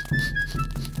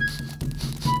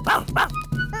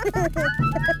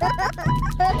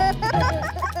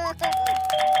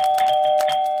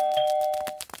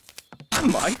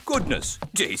 My goodness,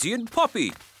 Daisy and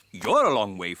Poppy, you're a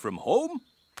long way from home.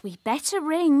 We better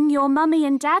ring your mummy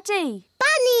and daddy.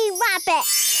 Bunny rabbit!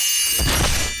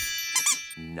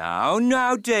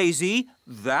 Now, Daisy,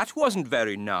 that wasn't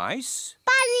very nice.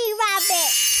 Bunny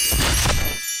rabbit!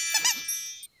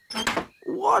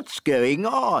 What's going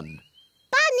on?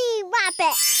 Bunny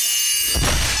rabbit!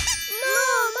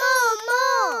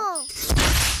 More!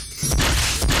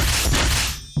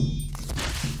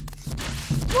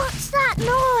 What's that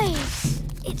noise?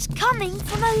 It's coming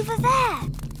from over there.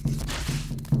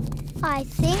 I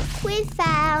think we've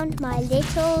found my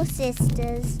little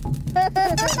sisters. Hop,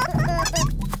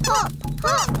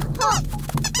 hop, hop,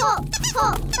 hop,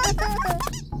 hop.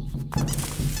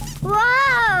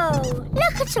 Wow!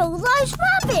 Look at all those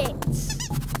rabbits.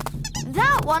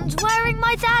 That one's wearing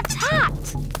my dad's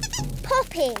hat.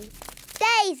 Poppy,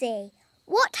 Daisy,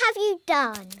 what have you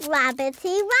done?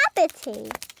 Rabbity, rabbity.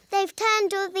 They've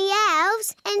turned all the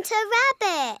elves into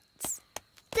rabbits.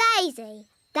 Daisy,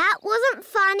 that wasn't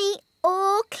funny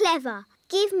or clever.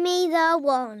 Give me the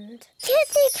wand.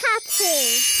 Kitty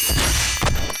catty.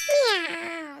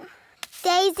 Meow.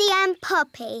 Daisy and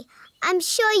Poppy, I'm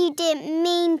sure you didn't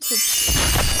mean to.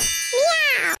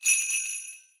 Meow.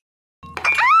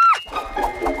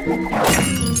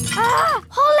 Ah!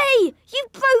 Holly,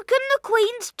 you've broken the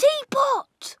Queen's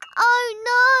teapot. Oh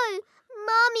no!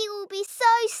 Mummy will be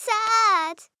so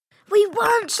sad. We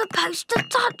weren't supposed to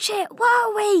touch it,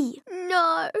 were we?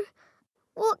 No.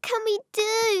 What can we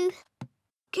do?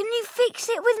 Can you fix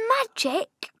it with magic?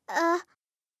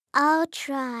 I'll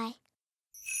try.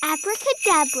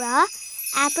 Abracadabra,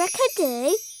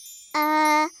 abracadoo.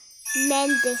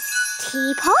 Mend this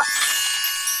teapot.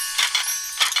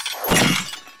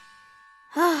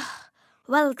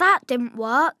 Well, that didn't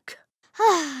work.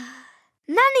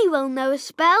 Nanny will know a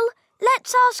spell.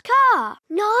 Let's ask her.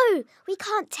 No, we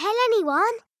can't tell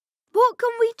anyone. What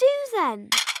can we do then?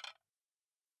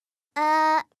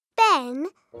 Ben,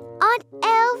 aren't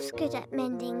elves good at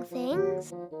mending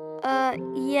things?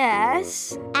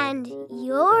 Yes. And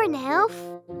you're an elf?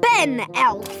 Ben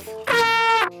elf.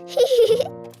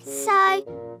 So,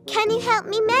 Can you help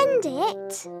me mend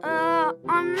it?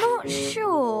 I'm not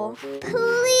sure.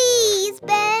 Please,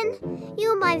 Ben.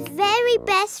 You're my very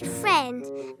best friend.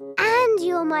 And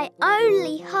you're my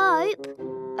only hope.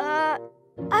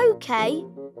 OK.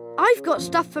 I've got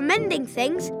stuff for mending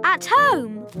things at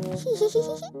home.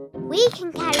 We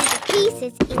can carry the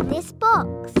pieces in this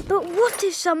box. But what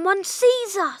if someone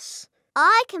sees us?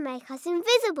 I can make us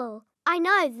invisible. I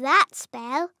know that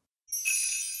spell.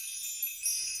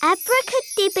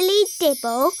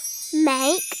 Abracadibbly-dibble,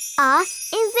 make us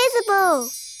invisible.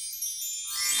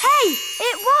 Hey,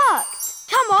 it worked!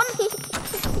 Come on.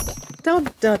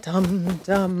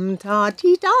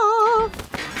 Dum-da-dum-dum-da-dee-da.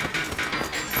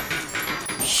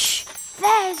 Shh,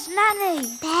 there's Nanny.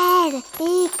 Ben,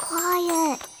 be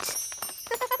quiet.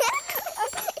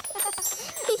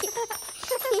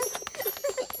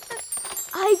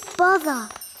 Oh, bother.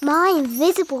 My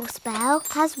invisible spell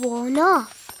has worn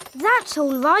off. That's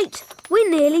all right. We're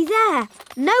nearly there.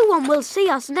 No one will see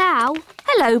us now.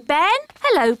 Hello, Ben.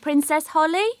 Hello, Princess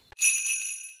Holly.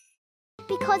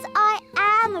 Because I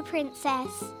am a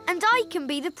princess. And I can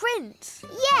be the prince.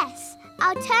 Yes,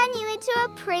 I'll turn you into a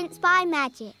prince by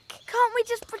magic. Can't we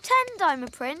just pretend I'm a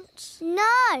prince?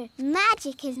 No,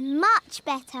 magic is much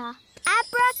better.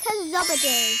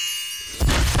 Abracazobadoo.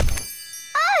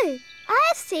 Oh,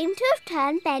 I seem to have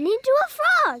turned Ben into a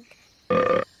frog.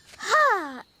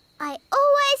 I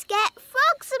always get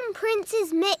frogs and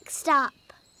princes mixed up.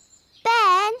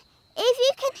 Ben, if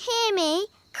you can hear me,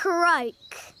 croak.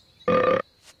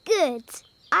 Good.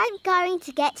 I'm going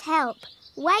to get help.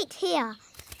 Wait here.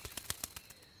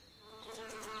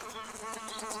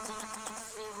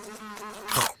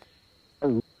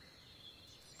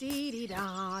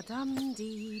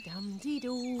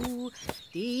 Dee-dee-da-dum-dee-dum-dee-doo.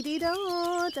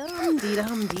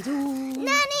 Dee-dee-da-dum-dee-dum-dee-doo.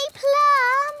 Nanny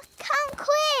Plum, come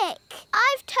quick.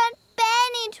 I've turned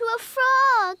Ben into a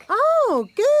frog. Oh,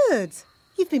 good.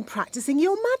 You've been practising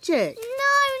your magic.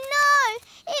 No,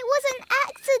 it was an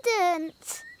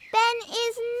accident. Ben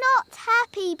is not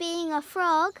happy being a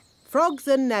frog. Frogs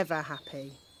are never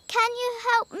happy. Can you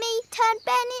help me turn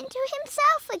Ben into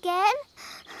himself again?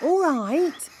 All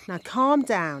right. Now calm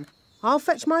down. I'll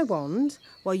fetch my wand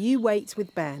while you wait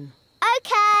with Ben.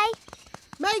 OK.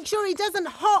 Make sure he doesn't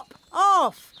hop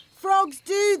off. Frogs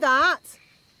do that.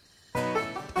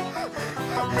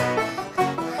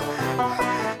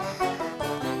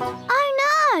 Oh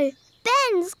no!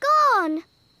 Ben's gone.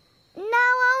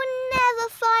 Now I'll never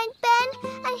find Ben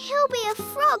and he'll be a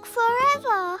frog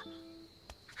forever.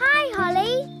 Hi,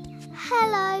 Holly.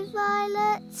 Hello,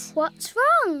 Violet. What's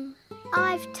wrong?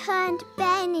 I've turned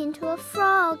Ben into a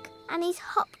frog and he's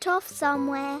hopped off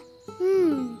somewhere.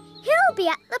 He'll be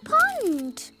at the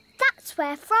pond. That's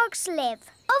where frogs live.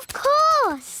 Of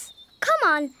course. Come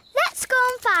on, let's go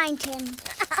and find him.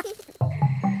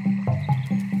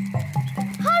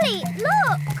 Holly,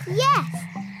 look. Yes,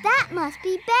 that must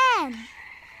be Ben.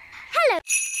 Hello.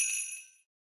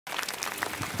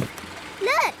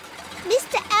 Look,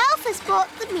 Mr. Elf has brought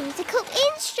the musical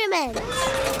instruments.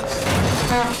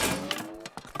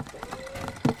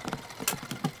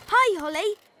 Hi,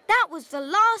 Holly. That was the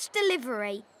last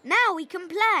delivery. Now we can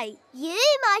play. You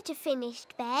might have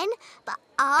finished, Ben, but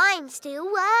I'm still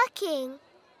working.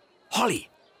 Holly,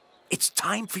 it's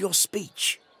time for your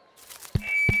speech.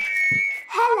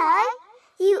 Hello.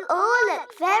 You all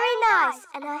look very nice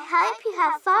and I hope you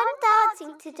have fun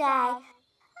dancing today.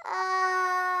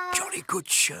 Jolly good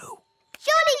show.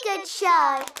 Jolly good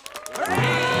show.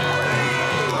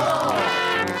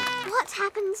 What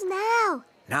happens now?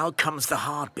 Now comes the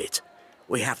hard bit.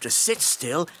 We have to sit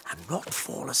still and not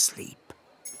fall asleep.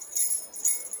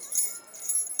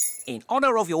 In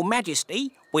honour of your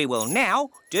majesty, we will now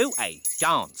do a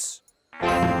dance.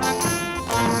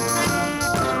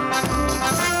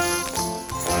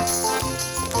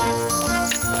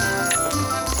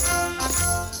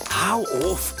 How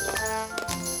awful.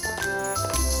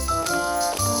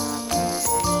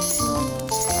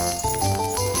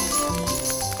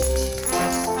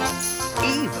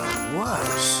 Even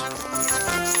worse.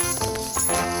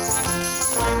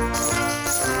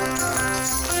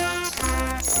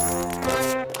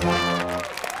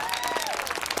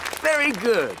 Very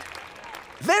good.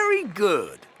 Very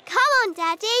good. Come on,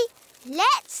 Daddy.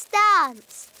 Let's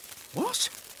dance. What?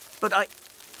 But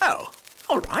Oh,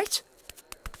 all right.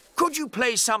 Could you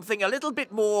play something a little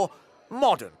bit more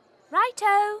modern?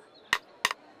 Righto.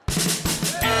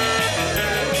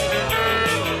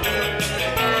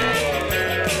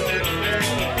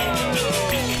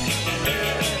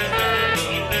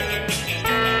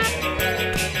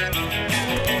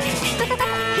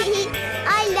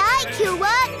 I like your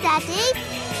work, Daddy.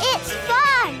 It's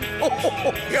fun. Oh,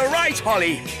 You're right,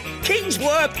 Holly. King's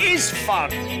work is fun.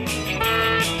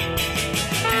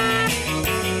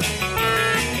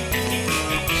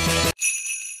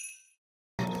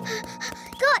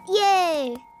 Got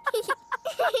you!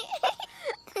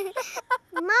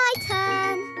 My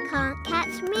turn. Can't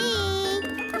catch me.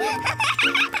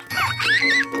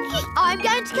 I'm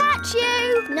going to catch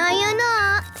you. No, you're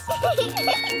not.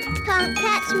 Can't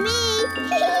catch me.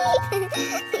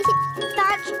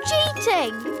 That's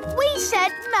cheating. We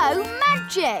said no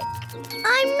magic.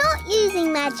 I'm not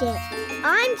using magic.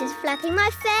 I'm just flapping my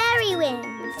fairy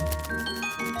wings.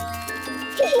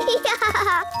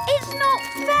 It's not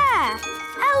fair.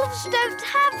 Elves don't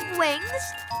have wings.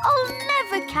 I'll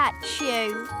never catch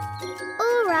you.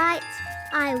 All right,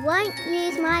 I won't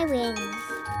use my wings.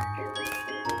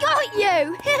 Got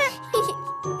you!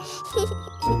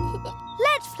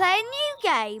 Let's play a new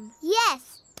game.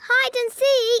 Yes, hide and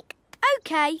seek.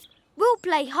 OK, we'll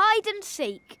play hide and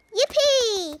seek.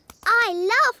 Yippee! I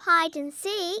love hide and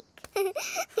seek.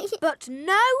 But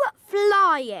no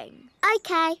flying.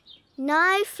 OK,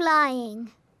 no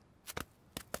flying.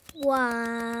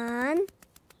 1,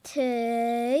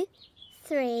 2,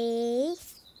 3.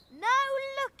 No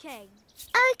looking.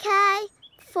 OK,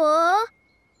 4,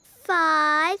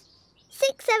 5,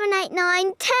 6, 7, 8,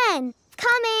 9, 10.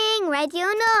 Coming, ready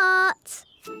or not.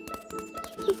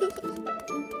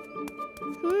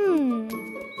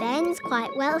 Ben's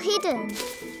quite well hidden.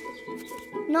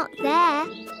 Not there.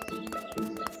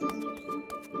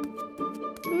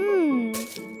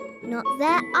 Not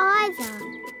there either.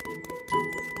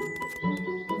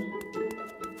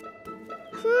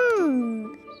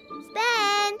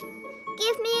 Ben,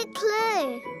 give me a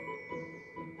clue.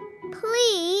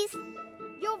 Please.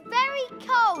 You're very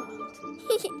cold.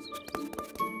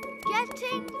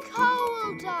 Getting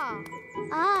colder.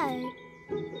 Oh.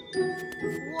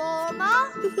 Warmer.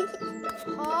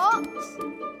 Hot.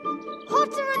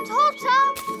 Hotter and hotter.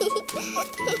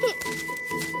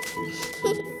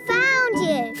 Found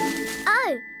you.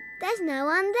 Oh, there's no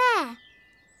one there.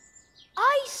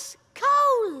 Ice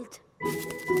cold.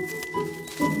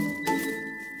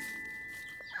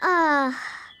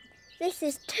 This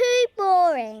is too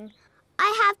boring.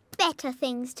 I have better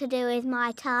things to do with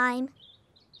my time.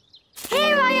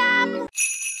 Here I am!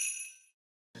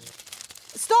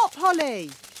 Stop,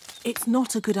 Holly! It's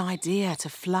not a good idea to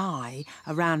fly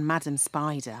around Madam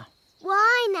Spider.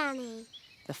 Why, Nanny?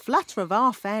 The flutter of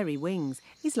our fairy wings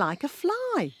is like a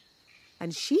fly.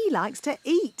 And she likes to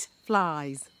eat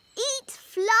flies. Eat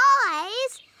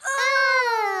flies?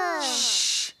 Ugh!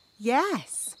 Shh!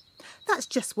 Yes, that's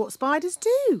just what spiders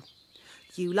do.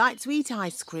 You like to eat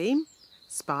ice cream.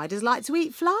 Spiders like to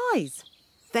eat flies.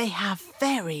 They have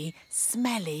very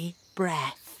smelly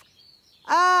breath.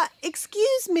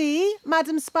 Excuse me,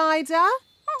 Madam Spider.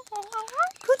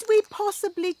 Could we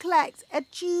possibly collect a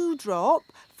dewdrop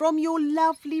from your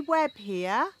lovely web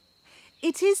here?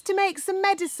 It is to make some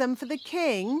medicine for the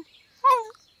king.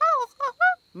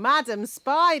 Madam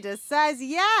Spider says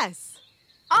yes.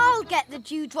 I'll get the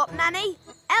dewdrop, Nanny.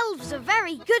 Elves are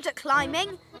very good at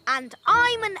climbing, and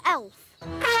I'm an elf.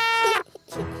 Hooray!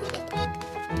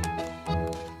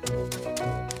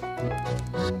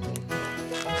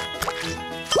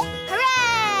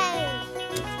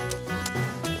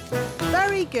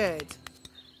 Very good.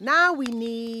 Now we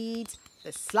need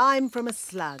the slime from a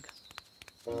slug.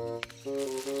 Look,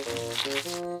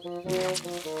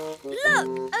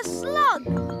 a slug!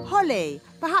 Holly,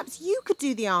 perhaps you could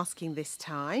do the asking this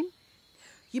time.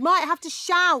 You might have to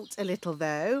shout a little,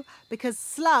 though, because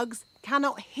slugs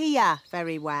cannot hear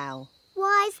very well.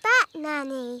 Why's that,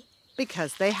 Nanny?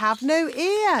 Because they have no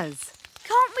ears.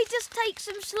 Can't we just take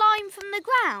some slime from the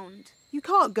ground? You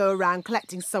can't go around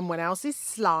collecting someone else's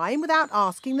slime without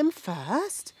asking them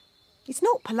first. It's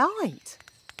not polite.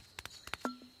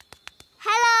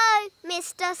 Hello,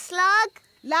 Mr. Slug.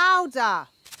 Louder.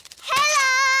 Hello!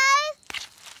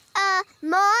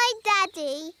 My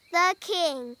daddy, the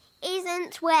king,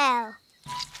 isn't well.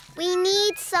 We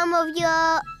need some of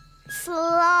your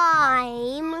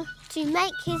slime to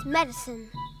make his medicine.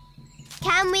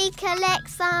 Can we collect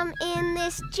some in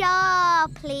this jar,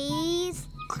 please?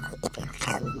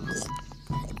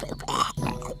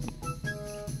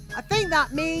 I think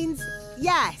that means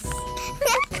yes.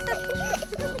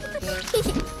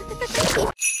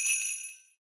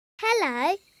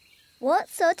 Hello. What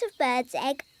sort of bird's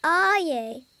egg are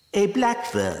you? A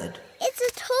blackbird. It's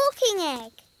a talking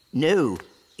egg. No,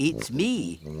 it's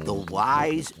me, the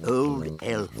wise old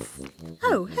elf.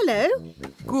 Oh, hello.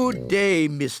 Good day,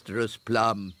 Mistress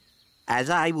Plum.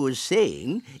 As I was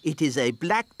saying, it is a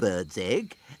blackbird's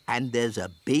egg, and there's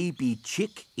a baby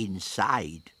chick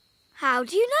inside. How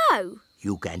do you know?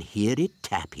 You can hear it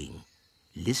tapping.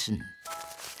 Listen.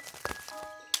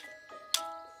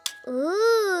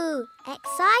 Ooh,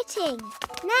 exciting.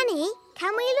 Nanny,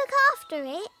 can we look after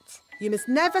it? You must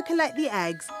never collect the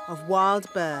eggs of wild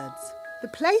birds. The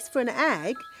place for an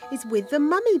egg is with the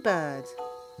mummy bird.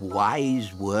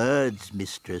 Wise words,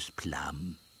 Mistress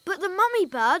Plum. But the mummy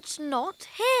bird's not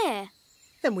here.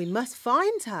 Then we must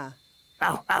find her.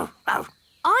 Ow, ow, ow.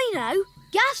 I know.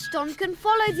 Gaston can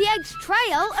follow the egg's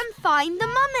trail and find the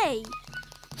mummy.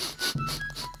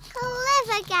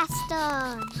 Clever,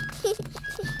 Gaston.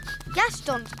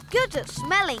 Gaston's good at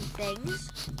smelling things.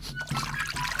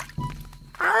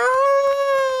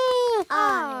 Oh!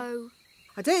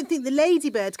 I don't think the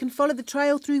ladybirds can follow the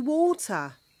trail through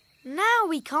water. Now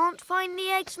we can't find the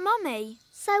egg's mummy.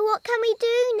 So what can we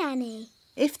do, Nanny?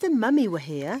 If the mummy were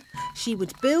here, she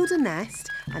would build a nest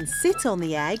and sit on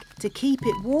the egg to keep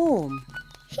it warm.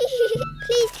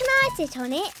 Please, can I sit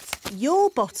on it? Your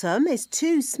bottom is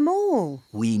too small.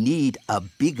 We need a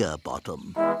bigger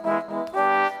bottom.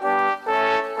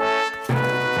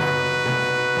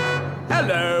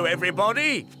 Hello,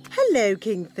 everybody. Hello,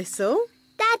 King Thistle.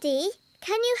 Daddy,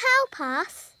 can you help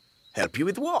us? Help you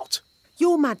with what?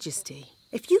 Your Majesty,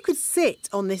 if you could sit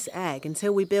on this egg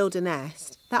until we build a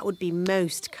nest, that would be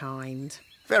most kind.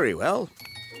 Very well.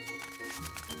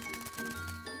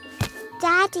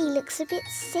 Daddy looks a bit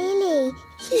silly.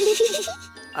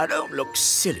 I don't look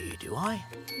silly, do I?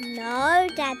 No,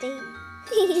 Daddy.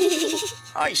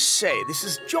 I say, this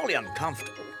is jolly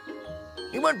uncomfortable.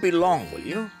 You won't be long, will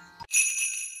you?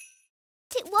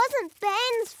 It wasn't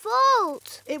Ben's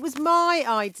fault. It was my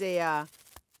idea.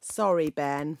 Sorry,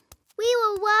 Ben. We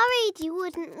were worried you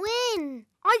wouldn't win.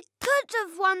 I could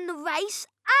have won the race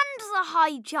and the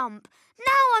high jump.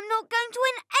 Now I'm not going to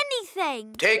win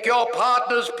anything. Take your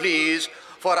partners, please,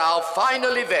 for our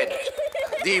final event,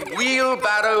 the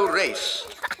wheelbarrow race.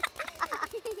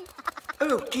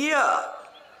 Oh, dear.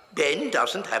 Ben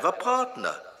doesn't have a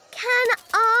partner. Can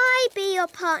I be your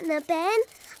partner, Ben?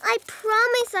 I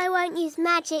promise I won't use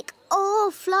magic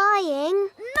or flying.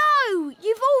 No,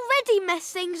 you've already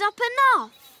messed things up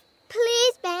enough.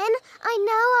 Please, Ben. I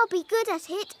know I'll be good at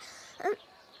it.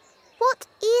 What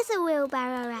is a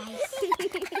wheelbarrow race?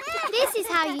 This is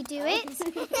how you do it.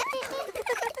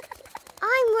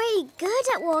 I'm really good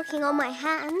at walking on my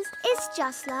hands. It's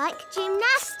just like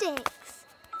gymnastics.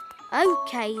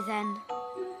 OK, then.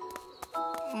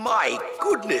 My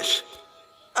goodness!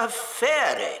 A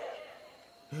fairy!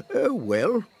 Oh,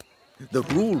 well, the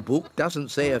rule book doesn't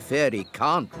say a fairy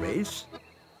can't race.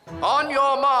 On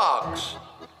your marks,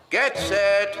 get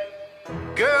set,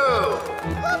 go!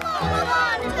 Come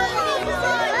on,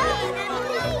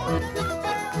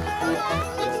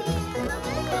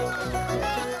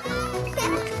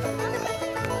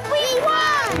 We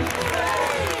won!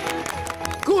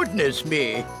 Goodness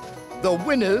me! The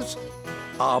winners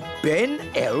are Ben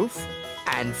Elf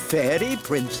and Fairy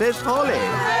Princess Holly.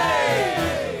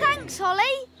 Thanks,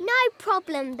 Holly. No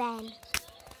problem, Ben.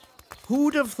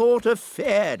 Who'd have thought a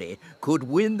fairy could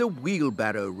win the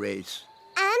wheelbarrow race?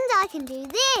 And I can do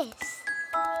this.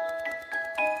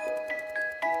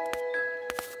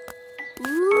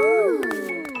 Ooh.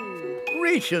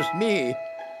 Gracious me!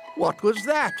 What was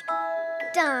that?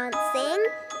 Dancing,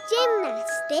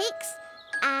 gymnastics,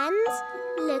 and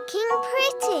looking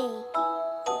pretty.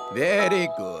 Very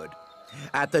good.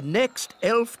 At the next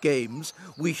Elf Games,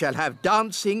 we shall have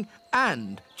dancing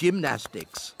and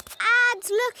gymnastics. And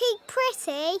looking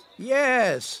pretty?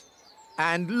 Yes,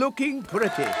 and looking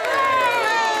pretty.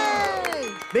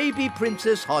 Yay! Maybe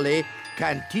Princess Holly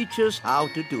can teach us how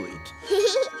to do it.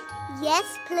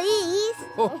 Yes, please.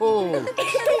 Ho ho!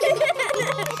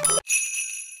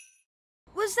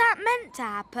 Was that meant to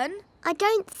happen? I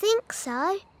don't think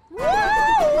so.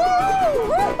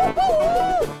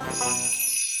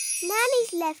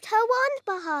 Nanny's left her wand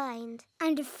behind.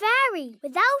 And a fairy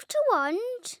without a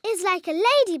wand is like a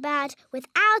ladybird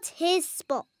without his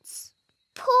spots.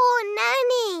 Poor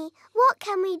Nanny! What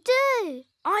can we do?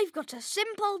 I've got a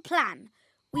simple plan.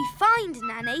 We find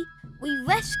Nanny, we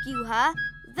rescue her,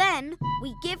 then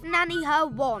we give Nanny her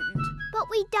wand. But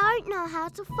we don't know how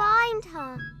to find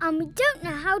her. And we don't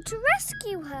know how to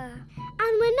rescue her.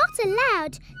 And we're not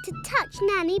allowed to touch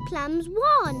Nanny Plum's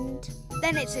wand.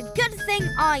 Then it's a good thing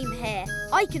I'm here.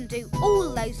 I can do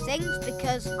all those things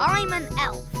because I'm an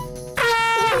elf.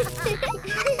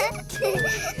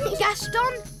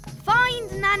 Gaston,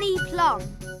 find Nanny Plum.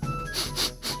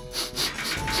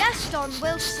 Gaston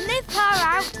will sniff her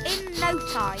out in no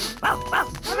time.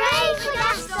 Hooray for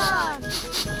Gaston!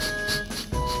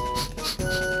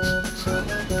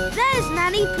 There's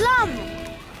Nanny Plum.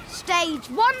 Stage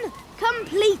 1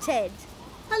 completed.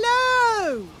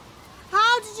 Hello!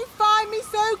 How did you find me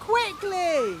so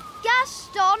quickly?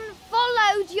 Gaston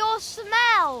followed your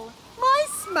smell. My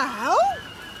smell?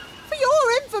 For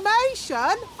your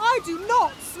information, I do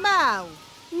not smell.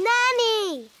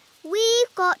 Nanny, we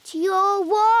got your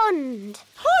wand.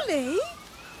 Polly,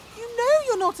 you know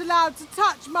you're not allowed to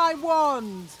touch my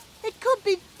wand. It could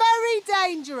be very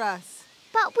dangerous.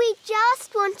 But we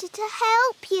just wanted to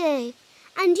help you.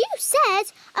 And you said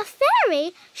a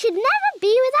fairy should never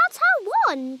be without her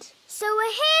wand. So we're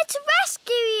here to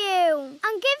rescue you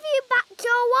and give you back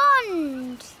your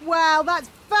wand. Well, that's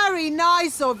very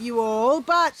nice of you all,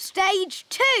 but... Stage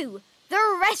 2,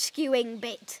 the rescuing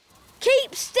bit.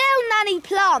 Keep still, Nanny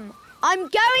Plum. I'm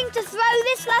going to throw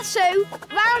this lasso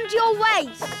round your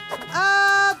waist.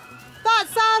 That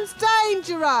sounds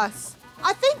dangerous.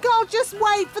 I think I'll just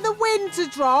wait for the wind to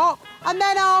drop and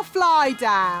then I'll fly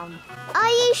down. Are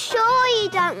you sure you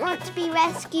don't want to be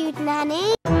rescued,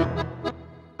 Nanny?